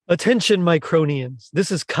Attention, Micronians.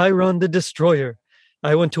 This is Chiron the Destroyer.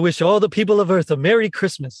 I want to wish all the people of Earth a Merry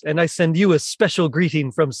Christmas, and I send you a special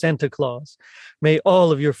greeting from Santa Claus. May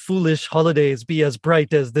all of your foolish holidays be as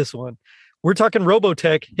bright as this one. We're talking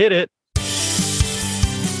Robotech. Hit it.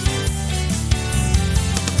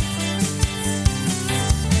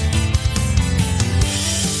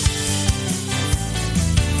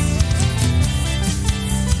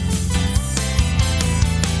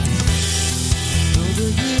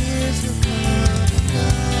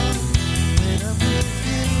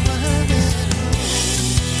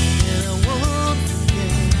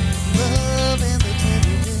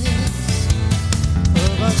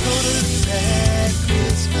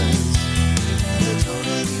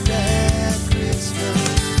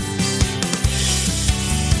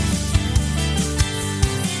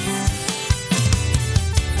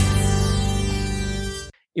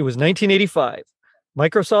 It was 1985.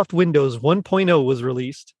 Microsoft Windows 1.0 was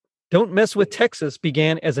released. Don't Mess with Texas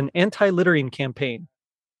began as an anti-littering campaign.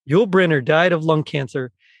 Yul Brynner died of lung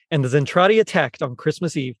cancer, and the Zentradi attacked on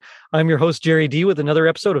Christmas Eve. I'm your host, Jerry D, with another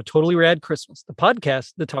episode of Totally Rad Christmas, the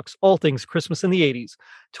podcast that talks all things Christmas in the 80s.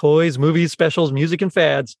 Toys, movies, specials, music, and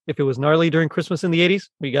fads. If it was gnarly during Christmas in the 80s,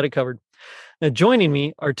 we got it covered. Now, joining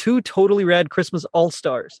me are two Totally Rad Christmas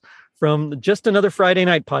all-stars from Just Another Friday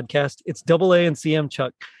Night podcast. It's Double A and CM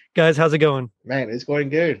Chuck. Guys, how's it going? Man, it's going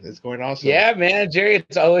good. It's going awesome. Yeah, man, Jerry,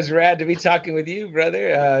 it's always rad to be talking with you,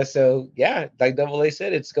 brother. So yeah, like Double A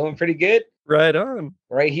said, it's going pretty good. Right on.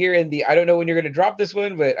 Right here in the, I don't know when you're going to drop this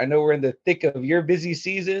one, but I know we're in the thick of your busy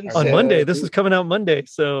season. On Monday. This is coming out Monday.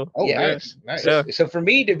 So yeah. Nice. So for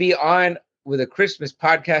me to be on with a Christmas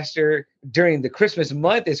podcaster during the Christmas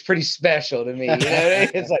month is pretty special to me. You know what I mean?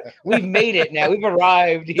 It's like, we've made it now. We've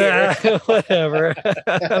arrived here. Whatever.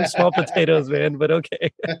 I'm small potatoes, man, but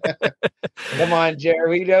okay. Come on,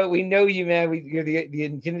 Jerry. We know you, man. You're the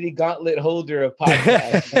Infinity Gauntlet holder of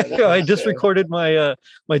podcasts. I just recorded my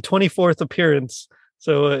my 24th appearance.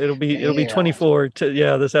 So it'll be 24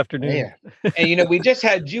 this afternoon. And we just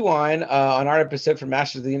had you on our episode for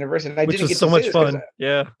Masters of the Universe, and which was so much fun.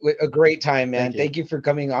 Yeah, a great time, man. Thank you for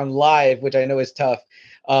coming on live, which I know is tough.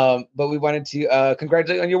 But we wanted to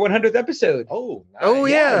congratulate on your 100th episode. Oh, nice. Oh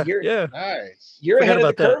yeah, nice. You're ahead of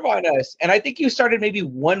the curve on us, and I think you started maybe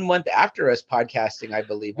 1 month after us podcasting. I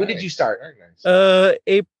believe. When did you start?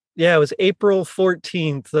 It was April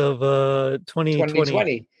 14th of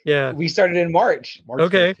 2020. Yeah, we started in March.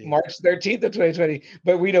 Okay, 13th. March 13th of 2020.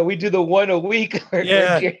 But we do the one a week. Where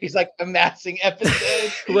Jerry's like amassing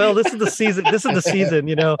episodes. Well, this is the season.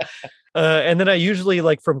 And then I usually,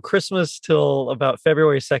 like, from Christmas till about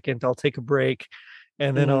February 2nd, I'll take a break,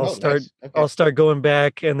 and then I'll start going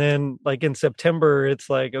back, and then like in September, it's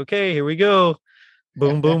like, okay, here we go,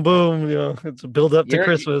 boom, boom, boom. It's a build up to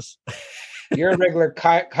Christmas. You're a regular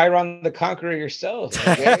Chiron the Conqueror yourself.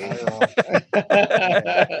 Okay?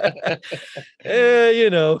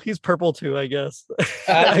 He's purple too, I guess.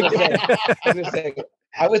 I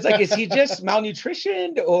was like, is he just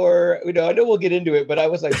malnutritioned, or I know we'll get into it, but I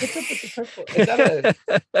was like, what's up with the purple? Is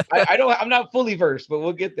that I'm not fully versed, but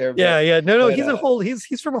we'll get there. No,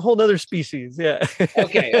 he's from a whole other species. Yeah.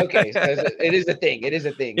 Okay. It is a thing. It is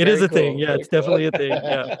a thing. Yeah, it's definitely a thing.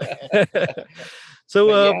 Yeah.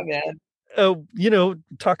 So, man.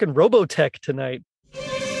 Talking Robotech tonight.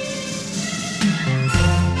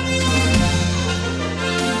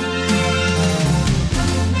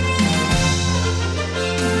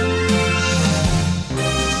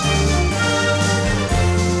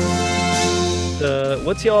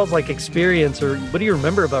 What's y'all's experience, or what do you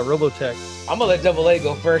remember about Robotech? I'm gonna let Double A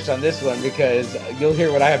go first on this one because you'll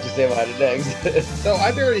hear what I have to say about it next. So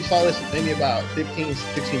I barely saw this maybe about 15,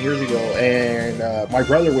 16 years ago, and my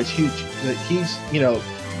brother was huge. He's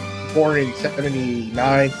born in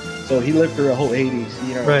 79, so he lived through the whole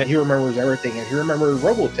 80s. Right. He remembers everything, and he remembers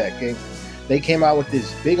Robotech. And they came out with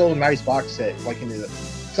this big old nice box set,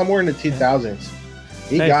 somewhere in the 2000s.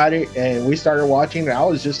 He got it, and we started watching, and I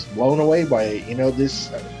was just blown away by it.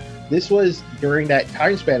 This was during that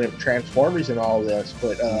time span of Transformers and all this,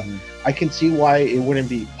 but I can see why it wouldn't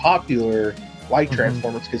be popular like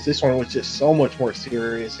Transformers, because this one was just so much more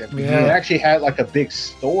serious, and it actually had a big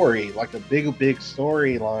story, a big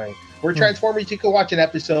storyline. Where Transformers, you could watch an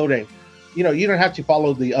episode, and you don't have to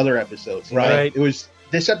follow the other episodes. Right. It was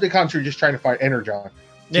Decepticons were just trying to find Energon.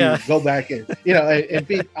 Go back and and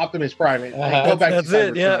beat Optimus Prime and go back. That's to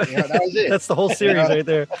it. Yeah, that was it. That's the whole series right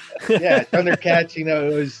there. Thundercats.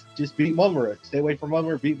 It was just beat Mumra. Stay away from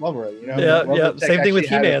Mumra. Beat Mumra. Same thing with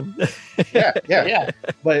He-Man. Yeah.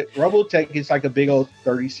 But Robotech is a big old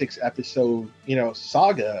 36 episode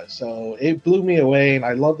saga. So it blew me away, and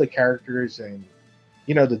I love the characters, and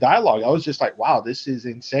the dialogue, I was just like, wow, this is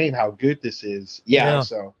insane how good this is. Yeah.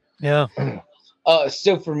 So Yeah.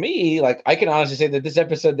 So for me, like, I can honestly say that this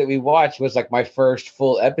episode that we watched was like my first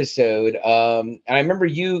full episode. And I remember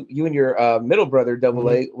you and your middle brother, Double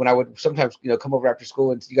A, when I would sometimes, come over after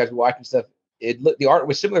school and you guys were watching stuff. The art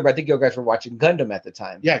was similar, but I think you guys were watching Gundam at the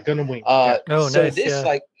time. Yeah, Gundam Wing. Oh, so nice. this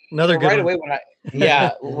like another good right one.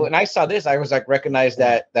 away when I saw this, I was like, recognize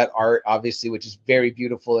that art obviously, which is very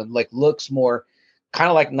beautiful and like looks more kind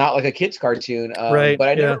of like not like a kid's cartoon. Right. But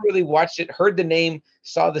I never really watched it, heard the name,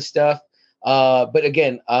 saw the stuff. But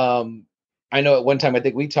again, I know at one time, I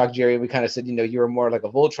think we talked, Jerry, and we kind of said, you were more like a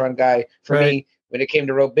Voltron guy. For me, when it came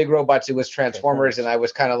to big robots, it was Transformers. And I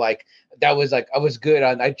was kind of like, I was good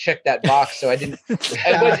on, I checked that box. So I didn't, it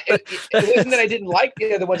wasn't that I didn't like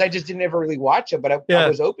the other ones. I just didn't ever really watch them, but I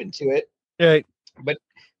was open to it. Right. But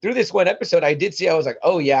through this one episode, I did see, I was like,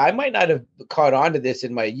 oh yeah, I might not have caught on to this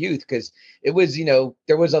in my youth because it was,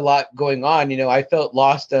 there was a lot going on. I felt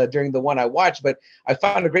lost during the one I watched, but I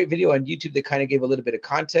found a great video on YouTube that kind of gave a little bit of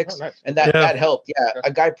context, and that helped. Yeah,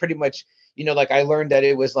 a guy pretty much, like I learned that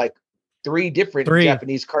it was like three different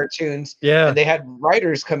Japanese cartoons, and they had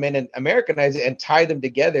writers come in and Americanize it and tie them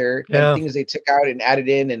together, and things they took out and added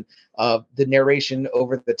in, and the narration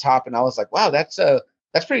over the top. And I was like, wow, that's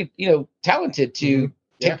pretty, talented to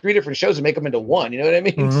take three different shows and make them into one. You know what I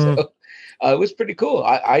mean? So it was pretty cool.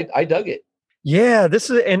 I dug it. Yeah,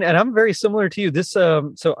 this is, and I'm very similar to you. This,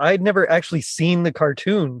 so I'd never actually seen the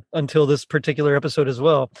cartoon until this particular episode as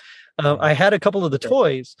well. I had a couple of the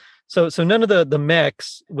toys, so none of the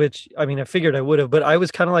mechs, which I mean, I figured I would have, but I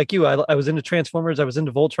was kind of like you. I was into Transformers, I was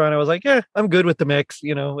into Voltron. I was like, yeah, I'm good with the mechs,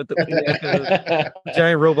 with the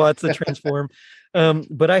giant robots that transform.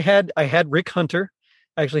 But I had Rick Hunter.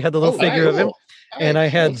 I actually had the little figure of him. And I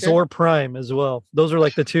had Zor Prime as well. Those are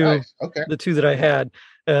like the two, the two that I had.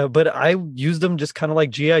 But I used them just kind of like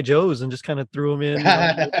G.I. Joes and just kind of threw them in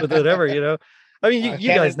with whatever, I mean, you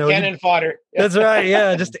guys know. Cannon fodder. That's right.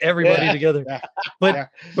 Yeah, just everybody together. But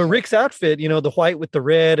Rick's outfit, the white with the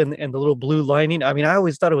red and the little blue lining. I mean, I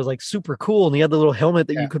always thought it was like super cool. And he had the little helmet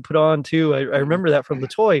that you could put on too. I remember that from the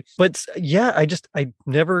toy. But yeah, I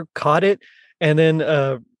never caught it. And then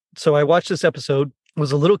so I watched this episode.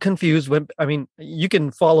 Was a little confused I mean, you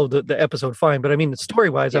can follow the episode fine, but I mean, story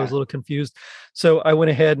wise, I was a little confused. So I went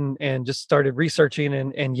ahead and just started researching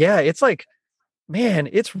and yeah, it's like, man,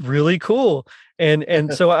 it's really cool.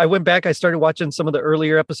 And so I went back, I started watching some of the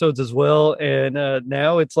earlier episodes as well. And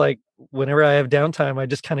now it's like, whenever I have downtime, I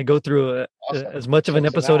just kind of go through as much of an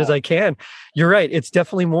episode as I can. You're right. It's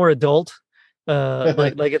definitely more adult.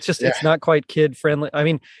 Like it's just, it's not quite kid friendly. I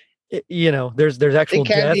mean, there's actual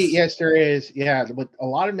deaths. Yes, there is. Yeah, but a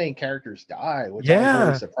lot of main characters die, which I was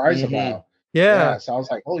really surprised about. Yeah. So I was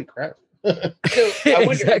like, holy crap. So I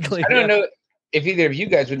wonder, exactly. I don't know if either of you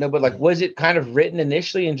guys would know, but like, was it kind of written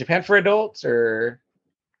initially in Japan for adults, or?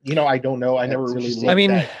 I don't know. I never really looked. I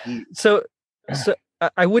mean, so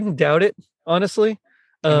I wouldn't doubt it, honestly,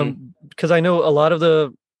 because I know a lot of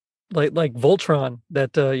the like Voltron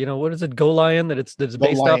that what is it, Go Lion that it's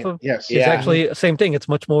based off of? Yes, it's actually the same thing. It's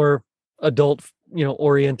much more adult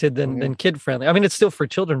oriented than kid friendly. I mean, it's still for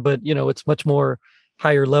children, but it's much more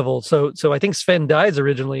higher level. So I think Sven dies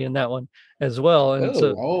originally in that one as well. And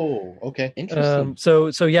okay, interesting.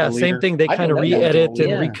 So yeah, same thing. They kind of re-edit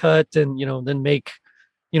and recut and then make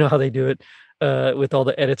how they do it with all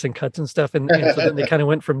the edits and cuts and stuff. And so then they kind of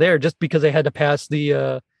went from there just because they had to pass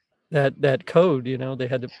the that code, they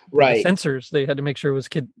had to the sensors, they had to make sure it was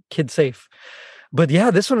kid safe. But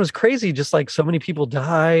yeah, this one was crazy. Just like so many people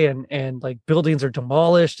die and like buildings are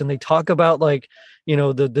demolished, and they talk about like,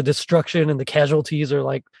 the destruction and the casualties are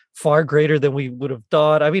like far greater than we would have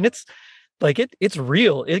thought. I mean, it's like, it's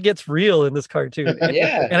real. It gets real in this cartoon.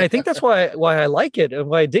 And I think that's why I like it and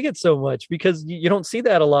why I dig it so much, because you don't see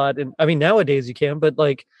that a lot. And I mean, nowadays you can, but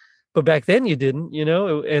back then you didn't,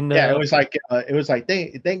 and it was like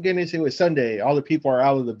thank goodness it was Sunday. All the people are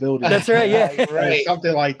out of the building. That's right. Yeah. Right.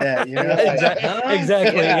 Something like that.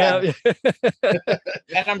 Exactly. Yeah.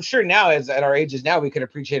 And I'm sure now, as at our ages now, we could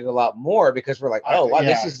appreciate it a lot more because we're like, oh wow,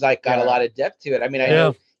 this is like got a lot of depth to it. I mean, I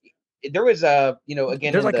know there was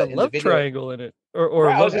again, there's like a love triangle in it, or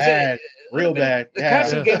I was bad, real bad.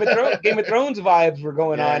 Some Game of Thrones vibes were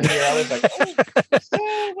going on here. I was like,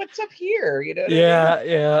 oh, what's up here?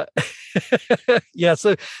 Yeah. Yeah.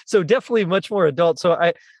 So definitely much more adult. So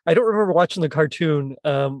I don't remember watching the cartoon.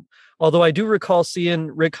 Although I do recall seeing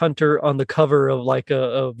Rick Hunter on the cover of like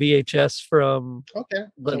a VHS from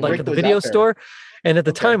like the video store. And at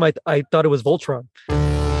the time I thought it was Voltron.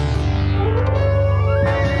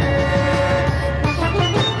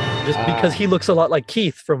 Just because he looks a lot like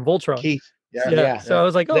Keith from Voltron. Yeah. So I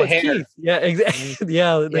was like, oh, The it's hair. Keith. Yeah, exactly.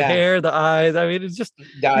 Yeah, the hair, the eyes. I mean, it's just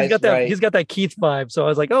Guys, he's got that Keith vibe. So I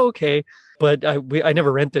was like, oh, okay. But I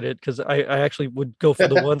never rented it because I actually would go for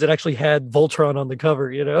the ones that actually had Voltron on the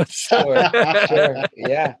cover, you know. Sure.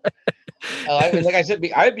 Yeah. I mean, like I said,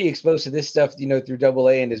 I'd be exposed to this stuff, you know, through Double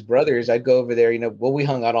A and his brothers. I'd go over there, you know. Well, we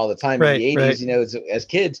hung out all the time in the 80s, you know, as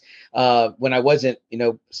kids, when I wasn't, you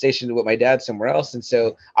know, stationed with my dad somewhere else. And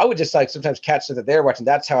so I would just like sometimes catch stuff that they're watching.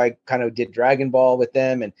 That's how I kind of did Dragon Ball with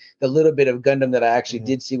them. And the little bit of Gundam that I actually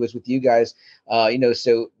did see was with you guys, you know,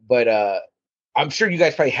 so, but I'm sure you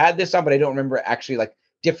guys probably had this on, but I don't remember actually like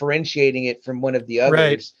differentiating it from one of the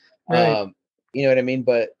others. Right. You know what I mean?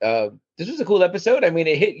 But this was a cool episode. I mean,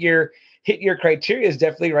 it hit your criteria is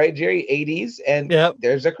definitely right, Jerry. 80s, and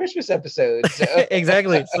there's a Christmas episode. So.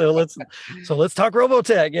 Exactly. So let's talk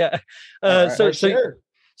Robotech. Yeah.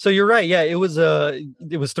 So you're right. Yeah, it was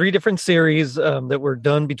 3 different series that were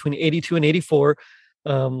done between 82 and 84,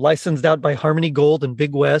 licensed out by Harmony Gold and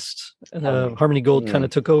Big West. Harmony Gold kind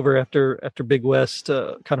of took over after Big West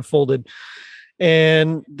kind of folded.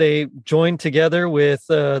 And they joined together with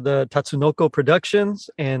the Tatsunoko Productions,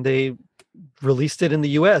 and they released it in the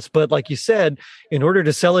US. But like you said, in order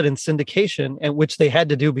to sell it in syndication, and which they had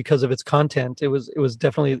to do because of its content, it was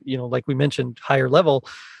definitely, you know, like we mentioned, higher level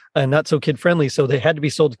and not so kid friendly. So they had to be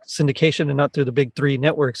sold syndication and not through the big 3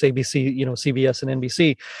 networks, ABC, you know, CBS and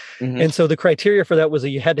NBC. And so the criteria for that was that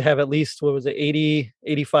you had to have at least,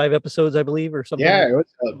 85 episodes, I believe, or something. Yeah, it was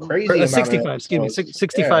a crazy 65,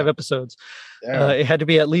 65 episodes. It had to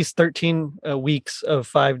be at least 13 weeks of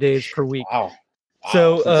 5 days per week. Wow.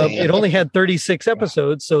 So it only had 36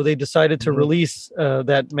 episodes, so they decided to release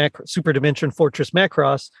that Super Dimension Fortress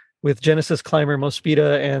Macross with Genesis Climber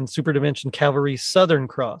Mospeada and Super Dimension Cavalry Southern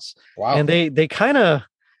Cross. Wow. And they kind of,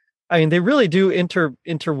 I mean, they really do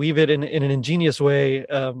interweave it in an ingenious way.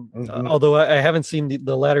 Although I haven't seen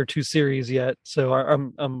the latter 2 series yet, so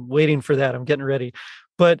I'm waiting for that. I'm getting ready.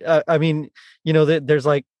 But I mean, you know, there's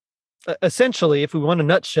like, essentially, if we want to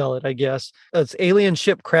nutshell it, I guess, it's alien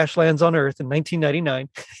ship crash lands on Earth in 1999.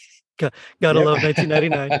 Gotta love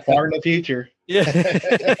 1999. Far in the future. Yeah.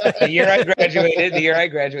 The year I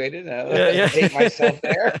graduated. I hate myself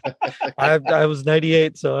there. I was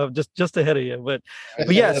 98, so I'm just ahead of you. But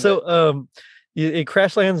yeah, so it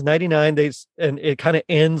crash lands 99 days, and it kind of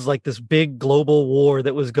ends like this big global war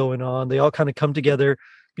that was going on. They all kind of come together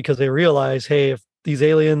because they realize, hey, if these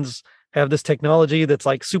aliens have this technology that's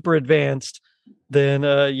like super advanced, then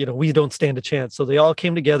you know, we don't stand a chance. So they all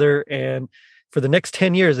came together, and for the next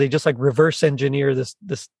 10 years they just like reverse engineer this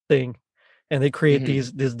thing, and they create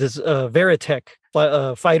these Veritech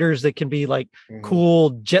fighters that can be like cool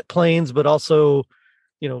jet planes, but also,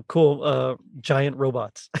 you know, cool giant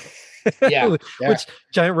robots. Which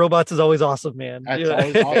giant robots is always awesome, man. That's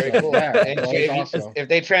always awesome. Cool. Yeah, if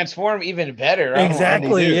they transform, even better.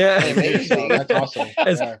 Exactly. Yeah. Amazing. That's awesome.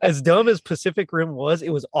 As dumb as Pacific Rim was, it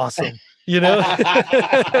was awesome. You know,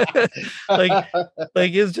 like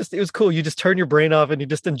it was cool. You just turn your brain off and you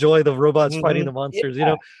just enjoy the robots fighting the monsters. You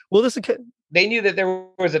know, well, they knew that there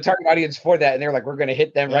was a target audience for that, and they're like, we're going to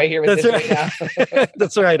hit them right here with this right now.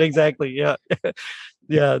 That's right. Exactly. Yeah.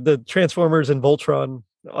 Yeah. The Transformers and Voltron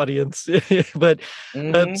audience. But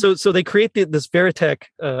so they create this Veritech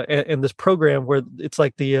and this program where it's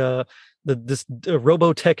like this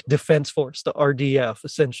Robotech Defense Force, the RDF,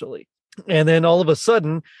 essentially. And then all of a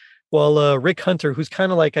sudden, while Rick Hunter, who's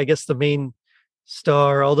kind of like, I guess, the main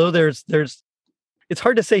star, although there's it's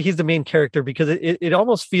hard to say he's the main character because it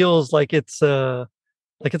almost feels like it's an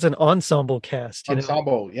ensemble cast.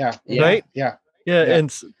 Ensemble, yeah. Right? Yeah. And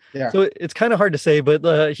so it's kind of hard to say,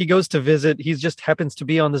 but he goes to visit. He just happens to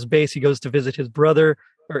be on this base. He goes to visit his brother,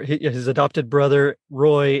 or his adopted brother,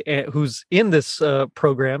 Roy, who's in this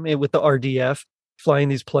program with the RDF, flying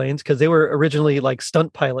these planes, because they were originally like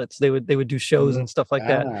stunt pilots. They would do shows and stuff like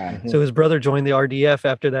that. So his brother joined the RDF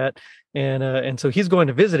after that, and so he's going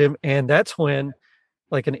to visit him, and that's when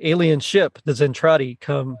like an alien ship, the Zentradi,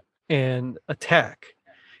 come and attack.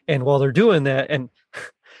 And while they're doing that, and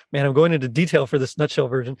man, I'm going into detail for this nutshell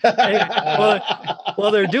version.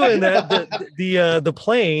 While they're doing that, the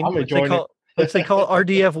plane, which they call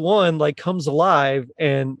RDF-1, like comes alive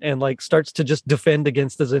and like starts to just defend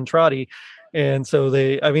against the Zentradi. And so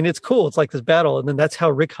it's cool. It's like this battle. And then that's how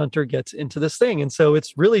Rick Hunter gets into this thing. And so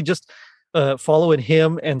it's really just following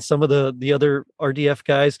him and some of the other RDF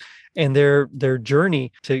guys and their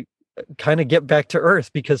journey to kind of get back to Earth,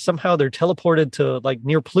 because somehow they're teleported to like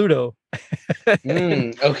near Pluto.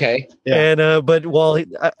 Okay. Yeah. And but while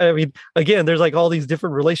I mean, again, there's like all these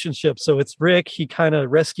different relationships. So it's Rick. He kind of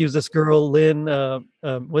rescues this girl, Lynn.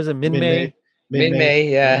 Was it Min May?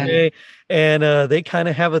 Min-May, yeah. Okay. And they kind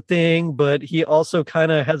of have a thing, but he also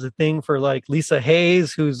kind of has a thing for like Lisa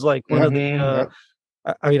Hayes, who's like one of the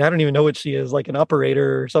I mean, I don't even know what she is, like an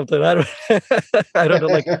operator or something. I don't I don't know,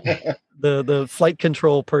 like the flight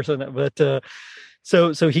control person, but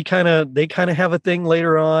so they kind of have a thing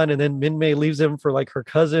later on, and then Min-May leaves him for like her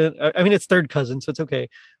cousin. I mean, it's third cousin, so it's okay.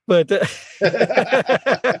 But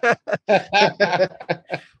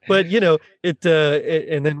but you know,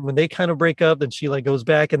 and then when they kind of break up, then she like goes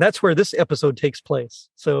back, and that's where this episode takes place.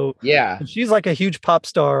 So yeah, she's like a huge pop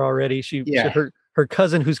star already. Her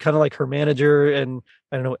cousin, who's kind of like her manager, and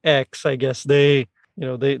I don't know, ex, I guess they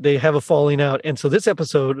have a falling out. And so this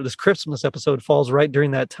Christmas episode falls right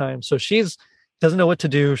during that time. So she's doesn't know what to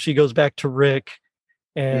do. She goes back to Rick.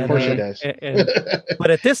 And, of course she does.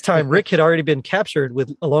 But at this time, Rick had already been captured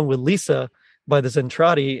along with Lisa by the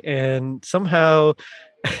Zentradi, and somehow,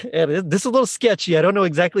 and this is a little sketchy. I don't know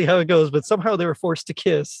exactly how it goes, but somehow they were forced to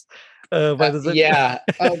kiss. By the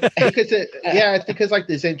because it's because like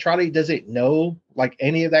the Zentradi doesn't know like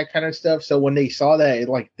any of that kind of stuff. So when they saw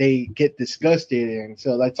that, they get disgusted, and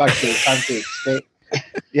so that's like the time to escape.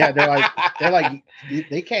 Yeah, they're like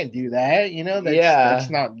they can't do that, that's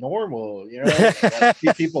not normal,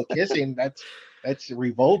 like, people kissing, that's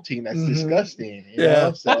revolting, that's disgusting,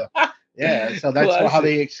 know. So so that's how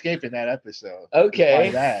they escape in that episode.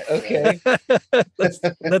 Okay.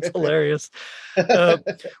 That's hilarious.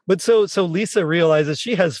 But so Lisa realizes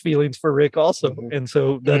she has feelings for Rick also, and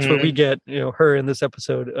so that's where we get her in this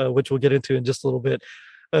episode, which we'll get into in just a little bit.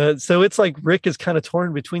 So it's like Rick is kind of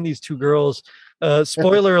torn between these two girls.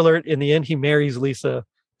 Spoiler alert, in the end he marries Lisa.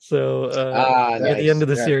 So nice. At the end of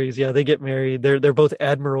the series, they get married. They're both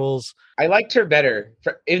admirals. I liked her better.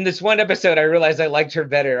 In this one episode, I realized I liked her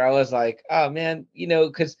better. I was like, oh man,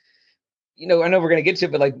 because I know we're gonna get to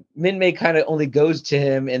it, but like Min-May kind of only goes to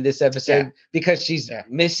him in this episode because she's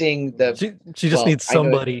missing the. She just needs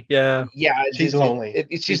somebody. She's lonely.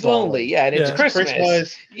 She's lonely. Yeah, and it's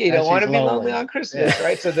Christmas. You don't want to be lonely on Christmas,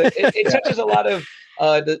 right? So it touches a lot of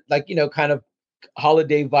kind of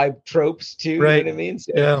holiday vibe tropes too, right? You know what I mean?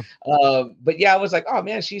 So, but I was like, oh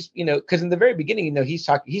man, she's because in the very beginning, he's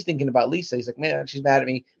thinking about Lisa. He's like, man, she's mad at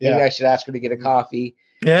me. Maybe I should ask her to get a coffee.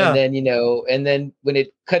 And then and then when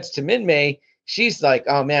it cuts to Min-May, she's like,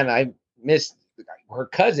 oh man, I missed her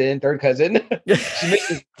third cousin. She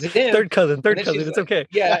misses him. Third cousin. It's like, okay.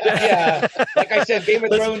 Yeah. Like I said, Game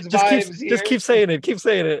of Thrones vibes. Just keep saying it.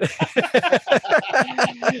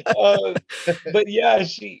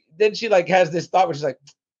 But she like has this thought where she's like,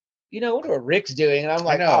 I wonder what Rick's doing, and I'm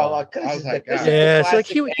like, it's like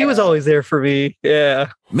he was always there for me.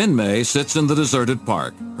 Yeah. Min-May sits in the deserted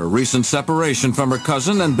park. Her recent separation from her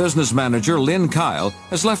cousin and business manager Lynn Kyle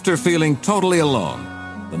has left her feeling totally alone.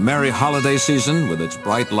 The merry holiday season, with its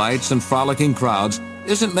bright lights and frolicking crowds,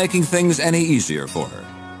 isn't making things any easier for her.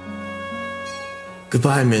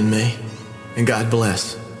 Goodbye, Min-May, and God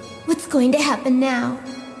bless. What's going to happen now?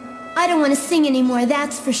 I don't want to sing anymore,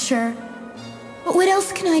 that's for sure. But what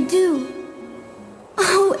else can I do?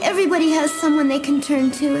 Oh, everybody has someone they can turn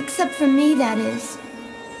to, except for me, that is.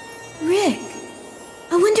 Rick.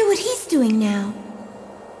 I wonder what he's doing now.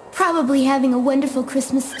 Probably having a wonderful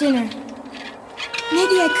Christmas dinner.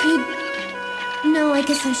 Maybe I could. No, I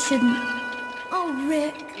guess I shouldn't. Oh,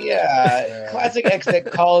 Rick. Yeah, classic ex that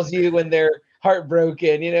calls you when they're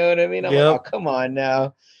heartbroken. You know what I mean? I'm like, oh, come on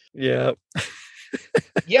now. Yeah.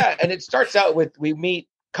 And it starts out with we meet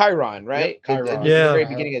Chiron, right? Yep, Chiron. At the very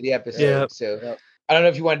beginning of the episode. Yeah. So I don't know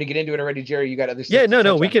if you wanted to get into it already, Jerry. You got other stuff. Yeah,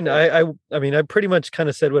 no, we can. I mean, I pretty much kind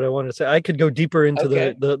of said what I wanted to say. I could go deeper into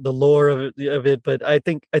the lore of it, but I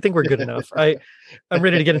think we're good enough. I'm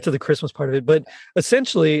ready to get into the Christmas part of it. But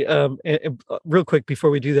essentially, real quick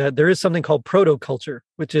before we do that, there is something called proto-culture,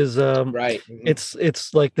 which is right.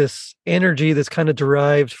 It's like this energy that's kind of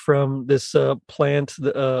derived from this plant.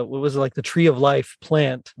 What was it, like the tree of life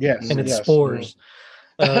plant? Yes, and its spores.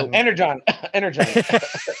 Energon. I don't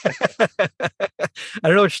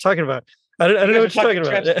know what you're talking about. I don't know what you're talking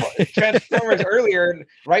about. Transformers earlier,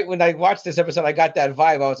 right when I watched this episode, I got that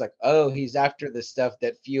vibe. I was like, oh, he's after the stuff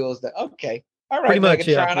that fuels the. Okay, all right, pretty much,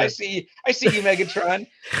 Megatron. I see you, Megatron.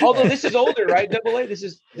 Although this is older, right? AA.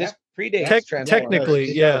 This predates Transformers.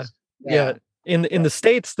 Technically, yeah. In the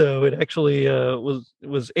States, though, it actually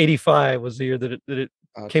was 85 was the year that it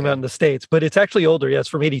came out in the States, but it's actually older. Yeah, it's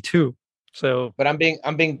from 82. So, but I'm being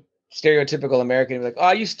stereotypical American. Like,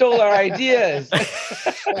 oh, you stole our ideas.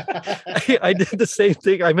 I did the same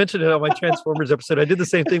thing. I mentioned it on my Transformers episode. I did the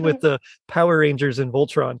same thing with the Power Rangers and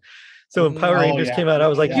Voltron. So when Power Oh, Rangers yeah. came out, I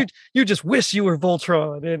was like, Yeah. you just wish you were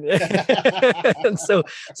Voltron. And so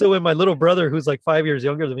when my little brother, who's like 5 years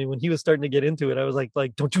younger than me, when he was starting to get into it, I was like,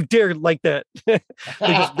 don't you dare like that. they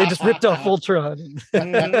just ripped off Voltron.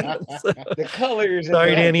 So, The colors. Sorry,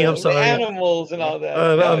 and Danny, I'm the sorry. animals and all that.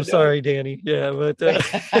 I'm sorry, Danny. Yeah,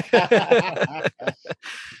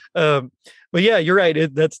 but yeah, you're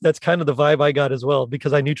right. That's kind of the vibe I got as well,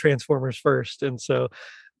 because I knew Transformers first, and so.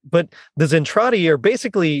 But the Zentradi are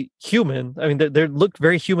basically human. I mean, they look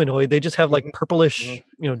very humanoid. They just have like purplish,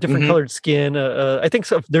 different colored skin. I think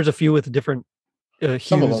there's a few with different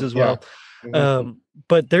hues as well.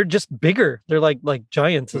 But they're just bigger. They're like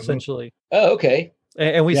giants essentially. Oh, okay.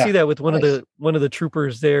 And we see that with one Nice. of the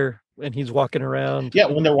troopers there, and he's walking around. Yeah,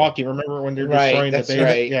 when they're walking. Remember when they're destroying That's the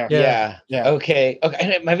base? right. Yeah. Okay.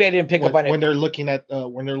 And maybe I didn't pick up on it. When they're looking at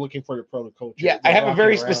when they're looking for the protoculture. Yeah, I they're have a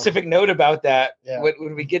very walking around. specific note about that Yeah.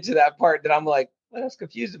 when we get to that part that I'm like, well, I was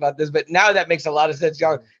confused about this, but now that makes a lot of sense.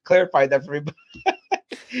 Y'all clarified that for me.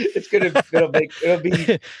 It'll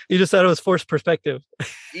be. You just thought it was forced perspective.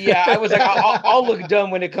 Yeah, I was like, I'll look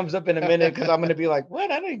dumb when it comes up in a minute because I'm going to be like,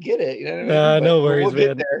 what? I didn't get it. You know what I mean? But no worries, we'll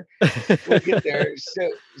man. get there. We'll get there.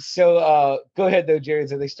 So go ahead though, Jerry.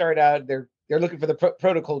 So they start out. They're looking for the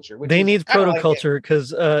protoculture. Which They is need kinda like protoculture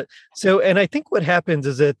because and I think what happens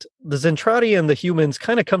is that the Zentradi and the humans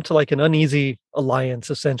kind of come to like an uneasy alliance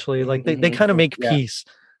essentially. Like they kind of make peace.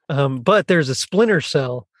 But there's a splinter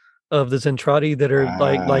cell of the Zentradi that are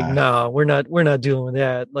like, nah, we're not doing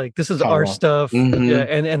that. Like this is our stuff. Yeah,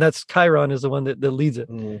 and that's Chiron is the one that leads it.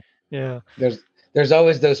 Yeah. There's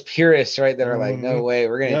always those purists, right, that are like, no way,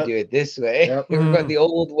 we're gonna do it this way. We're going the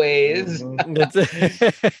old ways. That's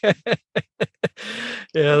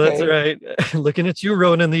yeah, that's right. Looking at you,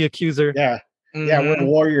 Ronan the Accuser. Yeah. Yeah, we're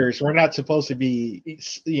warriors. We're not supposed to be,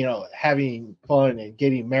 having fun and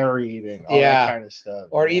getting married and all that kind of stuff.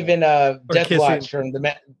 Or even Death kissing. Watch from the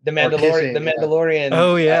Mandalorian. Kissing, The Mandalorian.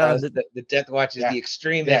 Oh, yeah. The Death Watch is the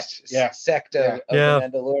extremist sect of the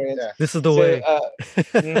Mandalorians. Yeah. This is the way.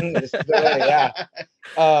 This is the way. Yeah.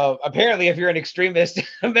 Apparently, if you're an extremist,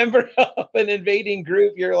 a member of an invading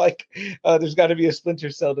group, you're like, there's got to be a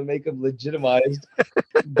splinter cell to make them legitimized.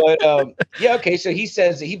 But okay. So he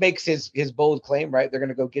says he makes his bold claim, right? They're going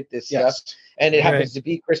to go get this stuff, and it happens to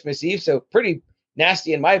be Christmas Eve. So pretty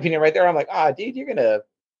nasty, in my opinion, right there. I'm like, dude, you're gonna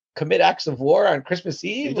commit acts of war on Christmas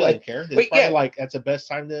Eve? They Like, care. It's probably like that's the best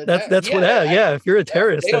time to. That's what. If you're a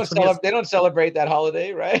terrorist, they don't celebrate that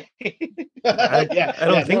holiday, right? I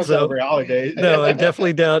don't think so. Celebrate holidays. No, I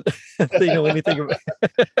definitely doubt they know anything about.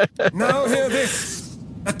 Now hear this.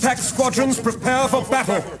 Attack squadrons, prepare for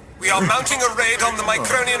battle. We are mounting a raid on the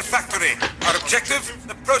Micronian factory. Our objective,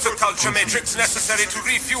 the protoculture matrix necessary to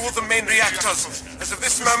refuel the main reactors. As of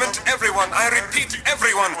this moment, everyone, I repeat,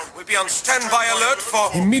 everyone, will be on standby alert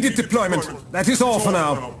for immediate deployment. That is all for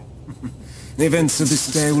now. The events of this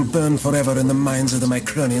day will burn forever in the minds of the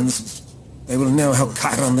Micronians. They will know how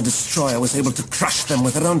Chiron the Destroyer was able to crush them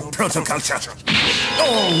with her own protoculture.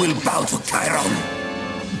 All will bow to Chiron.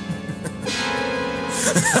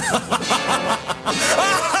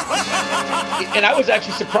 And I was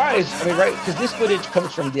actually surprised. I mean, right, because this footage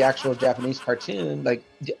comes from the actual Japanese cartoon. Like,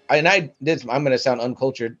 and I'm going to sound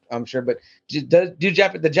uncultured, I'm sure, but do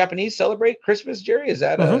the Japanese celebrate Christmas, Jerry? Is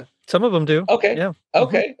that some of them do? Okay. Yeah.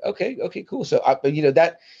 Okay. Cool. So,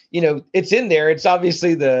 it's in there. It's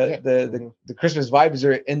obviously the Christmas vibes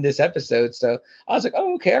are in this episode. So I was like,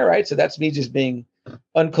 oh, okay, all right. So that's me just being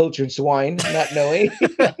uncultured swine, not knowing.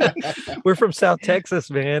 We're from South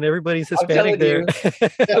Texas, man. Everybody's Hispanic there.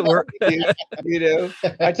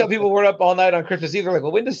 I tell people we're up all night on Christmas Eve. They're like,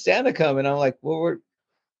 well, when does Santa come? And I'm like, well,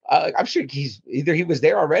 I'm sure he was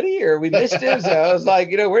there already or we missed him. So I was like,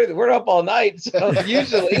 we're up all night. So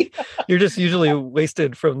usually you're just usually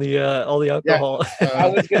wasted from the all the alcohol. I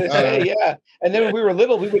was gonna say, yeah. And then when we were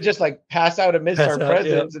little, we would just like pass out amidst our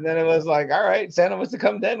presents, and then it was like, all right, Santa must have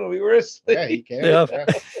come then when we were asleep. Yeah, he can.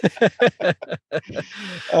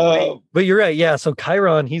 But you're right. Yeah. So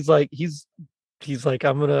Chiron, he's like,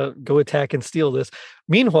 I'm gonna go attack and steal this.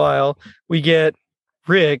 Meanwhile, we get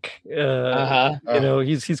Rick, he's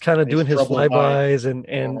kind of doing his flybys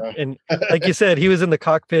and like you said, he was in the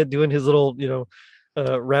cockpit doing his little,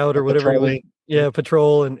 route or whatever.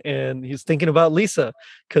 Patrol. And he's thinking about Lisa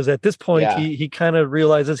because at this point he kind of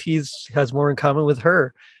realizes has more in common with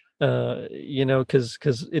her, because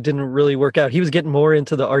it didn't really work out. He was getting more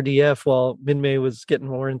into the RDF while Min-Mei was getting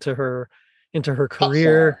more into her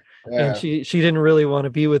career. And she didn't really want to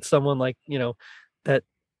be with someone like, that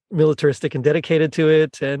militaristic and dedicated to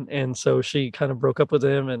it, and so she kind of broke up with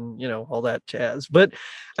him, and all that jazz. But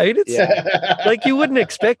I mean, it's like you wouldn't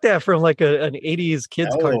expect that from like an 80s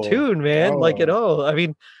kids cartoon, man, like at all. I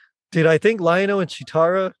mean, did I think Lion-O and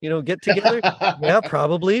Chitara, get together? Yeah,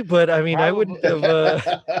 probably. But I mean, I wouldn't have,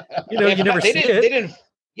 you never see it.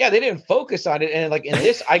 They didn't focus on it. And like in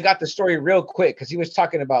this, I got the story real quick because he was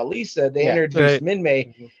talking about Lisa. They introduced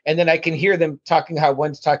Minmay, and then I can hear them talking how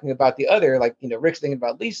one's talking about the other. Like, Rick's thinking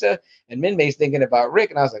about Lisa and Minmay's thinking about Rick.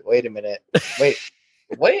 And I was like, wait a minute.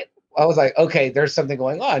 Wait. I was like, okay, there's something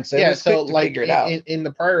going on. So like in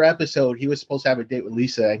the prior episode, he was supposed to have a date with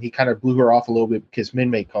Lisa, and he kind of blew her off a little bit because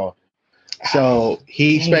Minmay called. So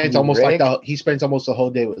he spends almost the whole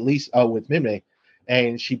day with Lisa, with Minmay.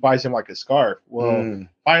 And she buys him like a scarf. Well,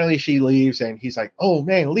 finally she leaves, and he's like, "Oh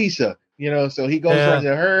man, Lisa," So he goes over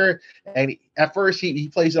to her, and at first he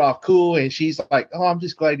plays it off cool, and she's like, "Oh, I'm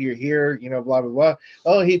just glad you're here," blah blah blah.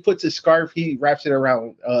 Oh, he puts a scarf, he wraps it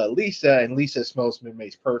around Lisa, and Lisa smells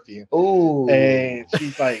Minmay's perfume. Ooh, and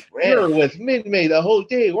she's like, "You're with Minmay the whole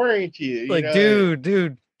day, weren't you?" Like,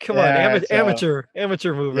 dude. Come on, amateur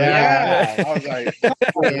move. Yeah, I was like,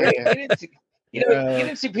 you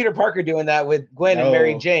didn't see Peter Parker doing that with Gwen and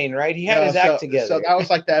Mary Jane, right? He had his act together. So that was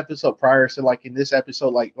like the episode prior. So like in this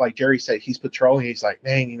episode, like Jerry said, he's patrolling. He's like,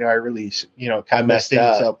 man, I really, kind of messed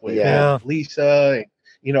things up with Lisa.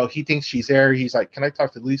 And, he thinks she's there. He's like, can I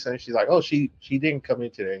talk to Lisa? And she's like, oh, she didn't come in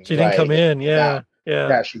today. She didn't come in. Yeah.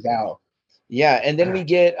 Yeah, she's out. Yeah, and then we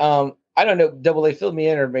get I don't know, Double A, fill me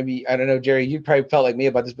in, or maybe, I don't know, Jerry, you probably felt like me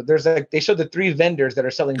about this, but there's they showed the 3 vendors that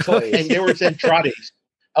are selling toys. And they were Zentratis.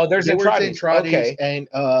 Oh, there's Zentratis. Okay. And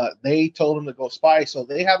they told them to go spy. So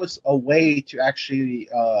they have a way to actually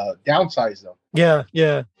downsize them. Yeah.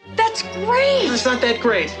 That's great. It's not that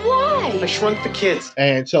great. Why? I shrunk the kids.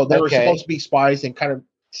 And so they were supposed to be spies and kind of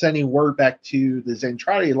sending word back to the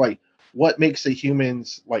Zentrati, like, what makes the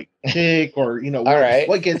humans like tick, or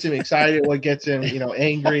what gets him excited, what gets him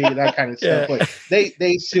angry, that kind of stuff. Like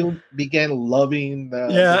they soon began loving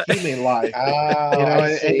the human life,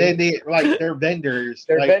 and then they like their vendors,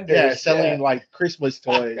 selling like Christmas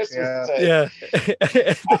toys. I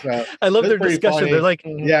love their discussion. Funny. They're like,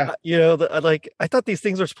 like, I thought these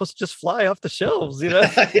things were supposed to just fly off the shelves,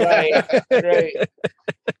 right.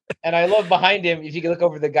 And I love behind him, if you can look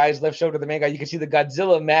over the guy's left shoulder, the main guy, you can see the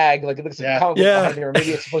Godzilla mag, like it looks like a comic book behind him, or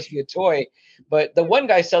maybe it's supposed to be a toy. But the one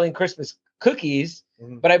guy selling Christmas cookies,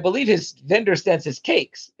 but I believe his vendor stand says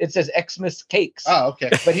cakes. It says Xmas cakes. Oh,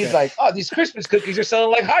 okay. But he's like, oh, these Christmas cookies are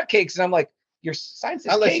selling like hotcakes. And I'm like, your sign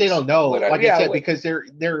says unless cakes. They don't know, I said, because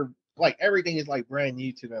they're like, everything is like brand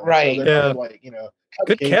new to them. Right. So they're like,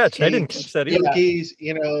 good catch. Cakes, I didn't catch that either. Cookies,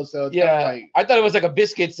 so it's like, I thought it was like a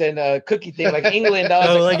biscuits and cookie thing, like England.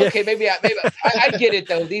 I was like, okay, maybe I get it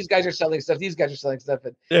though. These guys are selling stuff. These guys are selling stuff.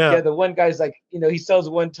 And the one guy's like, he sells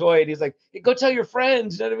one toy, and he's like, hey, go tell your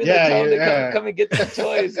friends. You know what I mean? Tell them to come and get some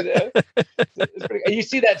toys. And you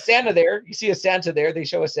see that Santa there. You see a Santa there. They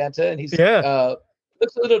show a Santa, and he's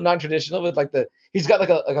looks a little non-traditional with like he's got like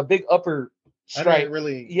a big upper stripe.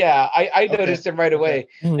 I noticed him right away.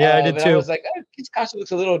 I did too. I was like, his costume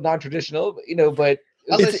looks a little non-traditional, but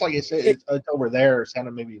unless, like you said, it's over there,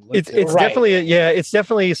 Santa maybe. It's definitely it's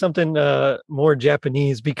definitely something more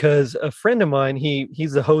Japanese, because a friend of mine,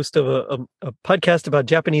 he's the host of a podcast about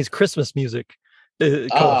Japanese Christmas music called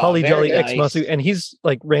Holly Jolly Xmasu, and he's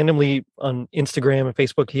like randomly on Instagram and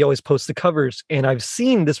Facebook. He always posts the covers, and I've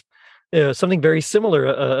seen this. Something very similar,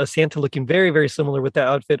 a Santa looking very, very similar with that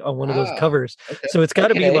outfit on one of those covers. Okay. So it's got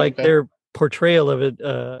to be like their portrayal of it,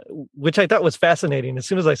 which I thought was fascinating. As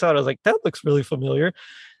soon as I saw it, I was like, that looks really familiar.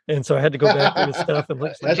 And so I had to go back to the stuff and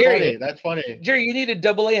look. That's funny. That's funny. Jerry, you needed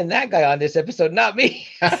Double A and that guy on this episode, not me.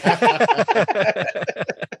 We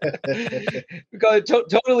call it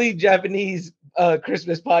totally Japanese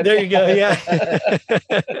Christmas podcast. There you go. Yeah.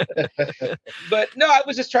 But no, I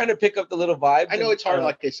was just trying to pick up the little vibe. I know it's hard,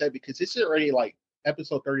 like I said, because this is already like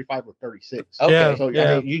episode 35 or 36. Okay. So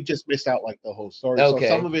I mean, you just missed out like the whole story. Okay.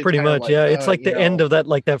 So some of it pretty much. Like, it's like the end of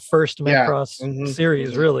that first Macross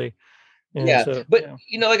series, really. And but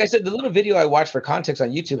like I said, the little video I watched for context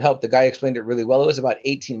on YouTube helped. The guy explained it really well. It was about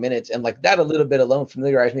 18 minutes, and like that a little bit alone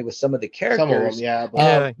familiarized me with some of the characters. Some of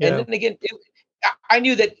them, And then again, I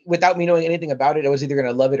knew that without me knowing anything about it, I was either going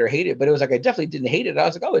to love it or hate it. But it was like I definitely didn't hate it. I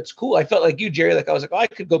was like, oh, it's cool. I felt like you, Jerry. Like I was like, oh, I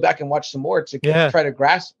could go back and watch some more to try to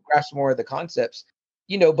grasp more of the concepts.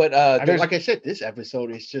 But I mean, like I said, this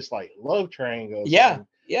episode is just like love triangles. Yeah.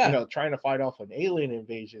 trying to fight off an alien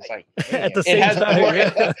invasion. It's like At the It same has time. more,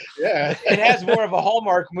 yeah. it has more of a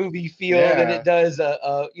Hallmark movie feel than it does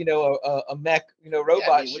a mech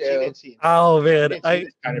robot show. Oh man,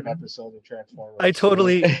 This kind of episode of Transformers. I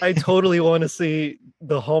totally want to see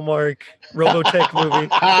the Hallmark Robotech movie.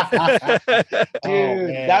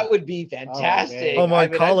 Dude, that would be fantastic.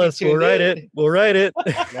 Hallmark, call us. We'll write it. We'll write it.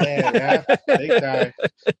 Man, yeah, big time.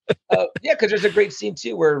 Because there's a great scene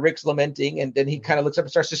too where Rick's lamenting, and then he kind of looks up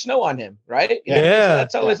and starts to snow on him, right? Yeah. So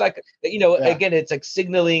that's always like, again, it's like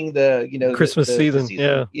signaling the Christmas season.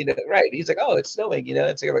 Yeah. Right. He's like, oh, it's snowing.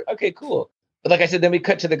 It's like, okay, cool. But like I said, then we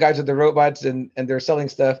cut to the guys with the robots, and they're selling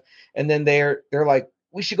stuff, and then they're like,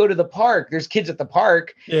 we should go to the park. There's kids at the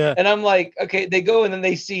park. Yeah. And I'm like, okay, they go, and then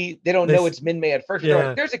they don't know it's Min-May at first. Yeah. They're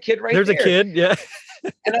like, there's a kid right There's there. a kid. Yeah.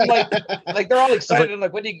 And I'm like they're all excited. I'm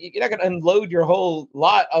like, you're not gonna unload your whole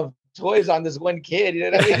lot of toys on this one kid. You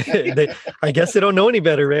know what I mean? I guess they don't know any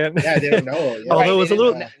better, man. Yeah, they don't know. Yeah. Although it was a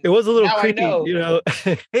little Now I creepy, know.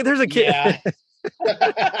 Hey, there's a kid. Yeah.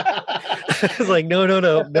 I was like, no,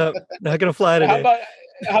 not gonna fly today.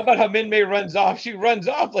 How about how Min-May runs off? She runs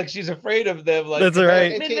off like she's afraid of them. Like, that's all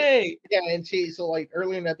right. Min-May. Yeah, and so like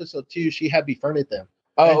early in episode 2, she had befriended them.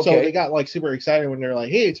 Oh, and so okay. they got like super excited when they're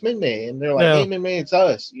like, "Hey, it's Min-May," and they're like, "Hey, Min-May, it's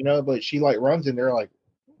us," But she like runs and they're like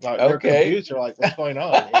they're confused. They're like, "What's going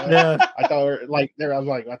on?" Yeah. I thought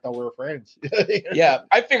I thought we were friends. Yeah,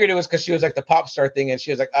 I figured it was because she was like the pop star thing, and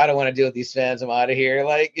she was like, "I don't want to deal with these fans. I'm out of here."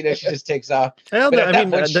 Like, she just takes off. Well,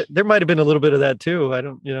 there might have been a little bit of that too. I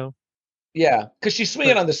don't, Yeah, because she's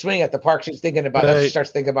swinging on the swing at the park. She's thinking about Right. She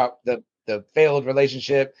starts thinking about the failed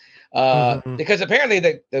relationship. Because apparently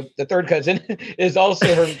the third cousin is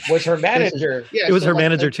also was her manager. It was her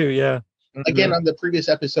manager too. Yeah. Again, on the previous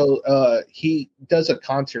episode, he does a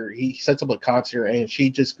concert. He sets up a concert, and she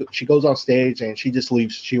goes on stage and she just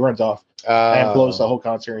leaves. She runs off and blows the whole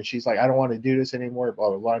concert. And she's like, "I don't want to do this anymore."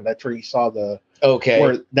 Blah blah blah. And that's where you saw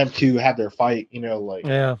where them two have their fight.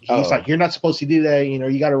 Yeah. He's like, "You're not supposed to do that.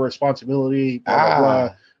 You got a responsibility." Blah blah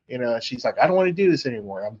blah. She's like, "I don't want to do this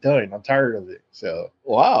anymore. I'm done. I'm tired of it." So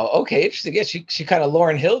wow, okay, interesting. Yeah, she kind of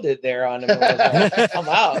Lauren Hilled it there on him. Like, I'm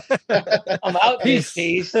out this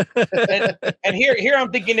piece. And here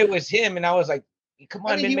I'm thinking it was him, and I was like, come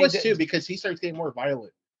on, he was too, because he starts getting more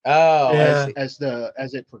violent. Oh, yeah.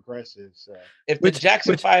 as it progresses. So. If the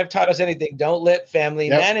Jackson 5 taught us anything, don't let family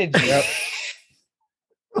manage you.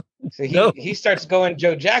 So he starts going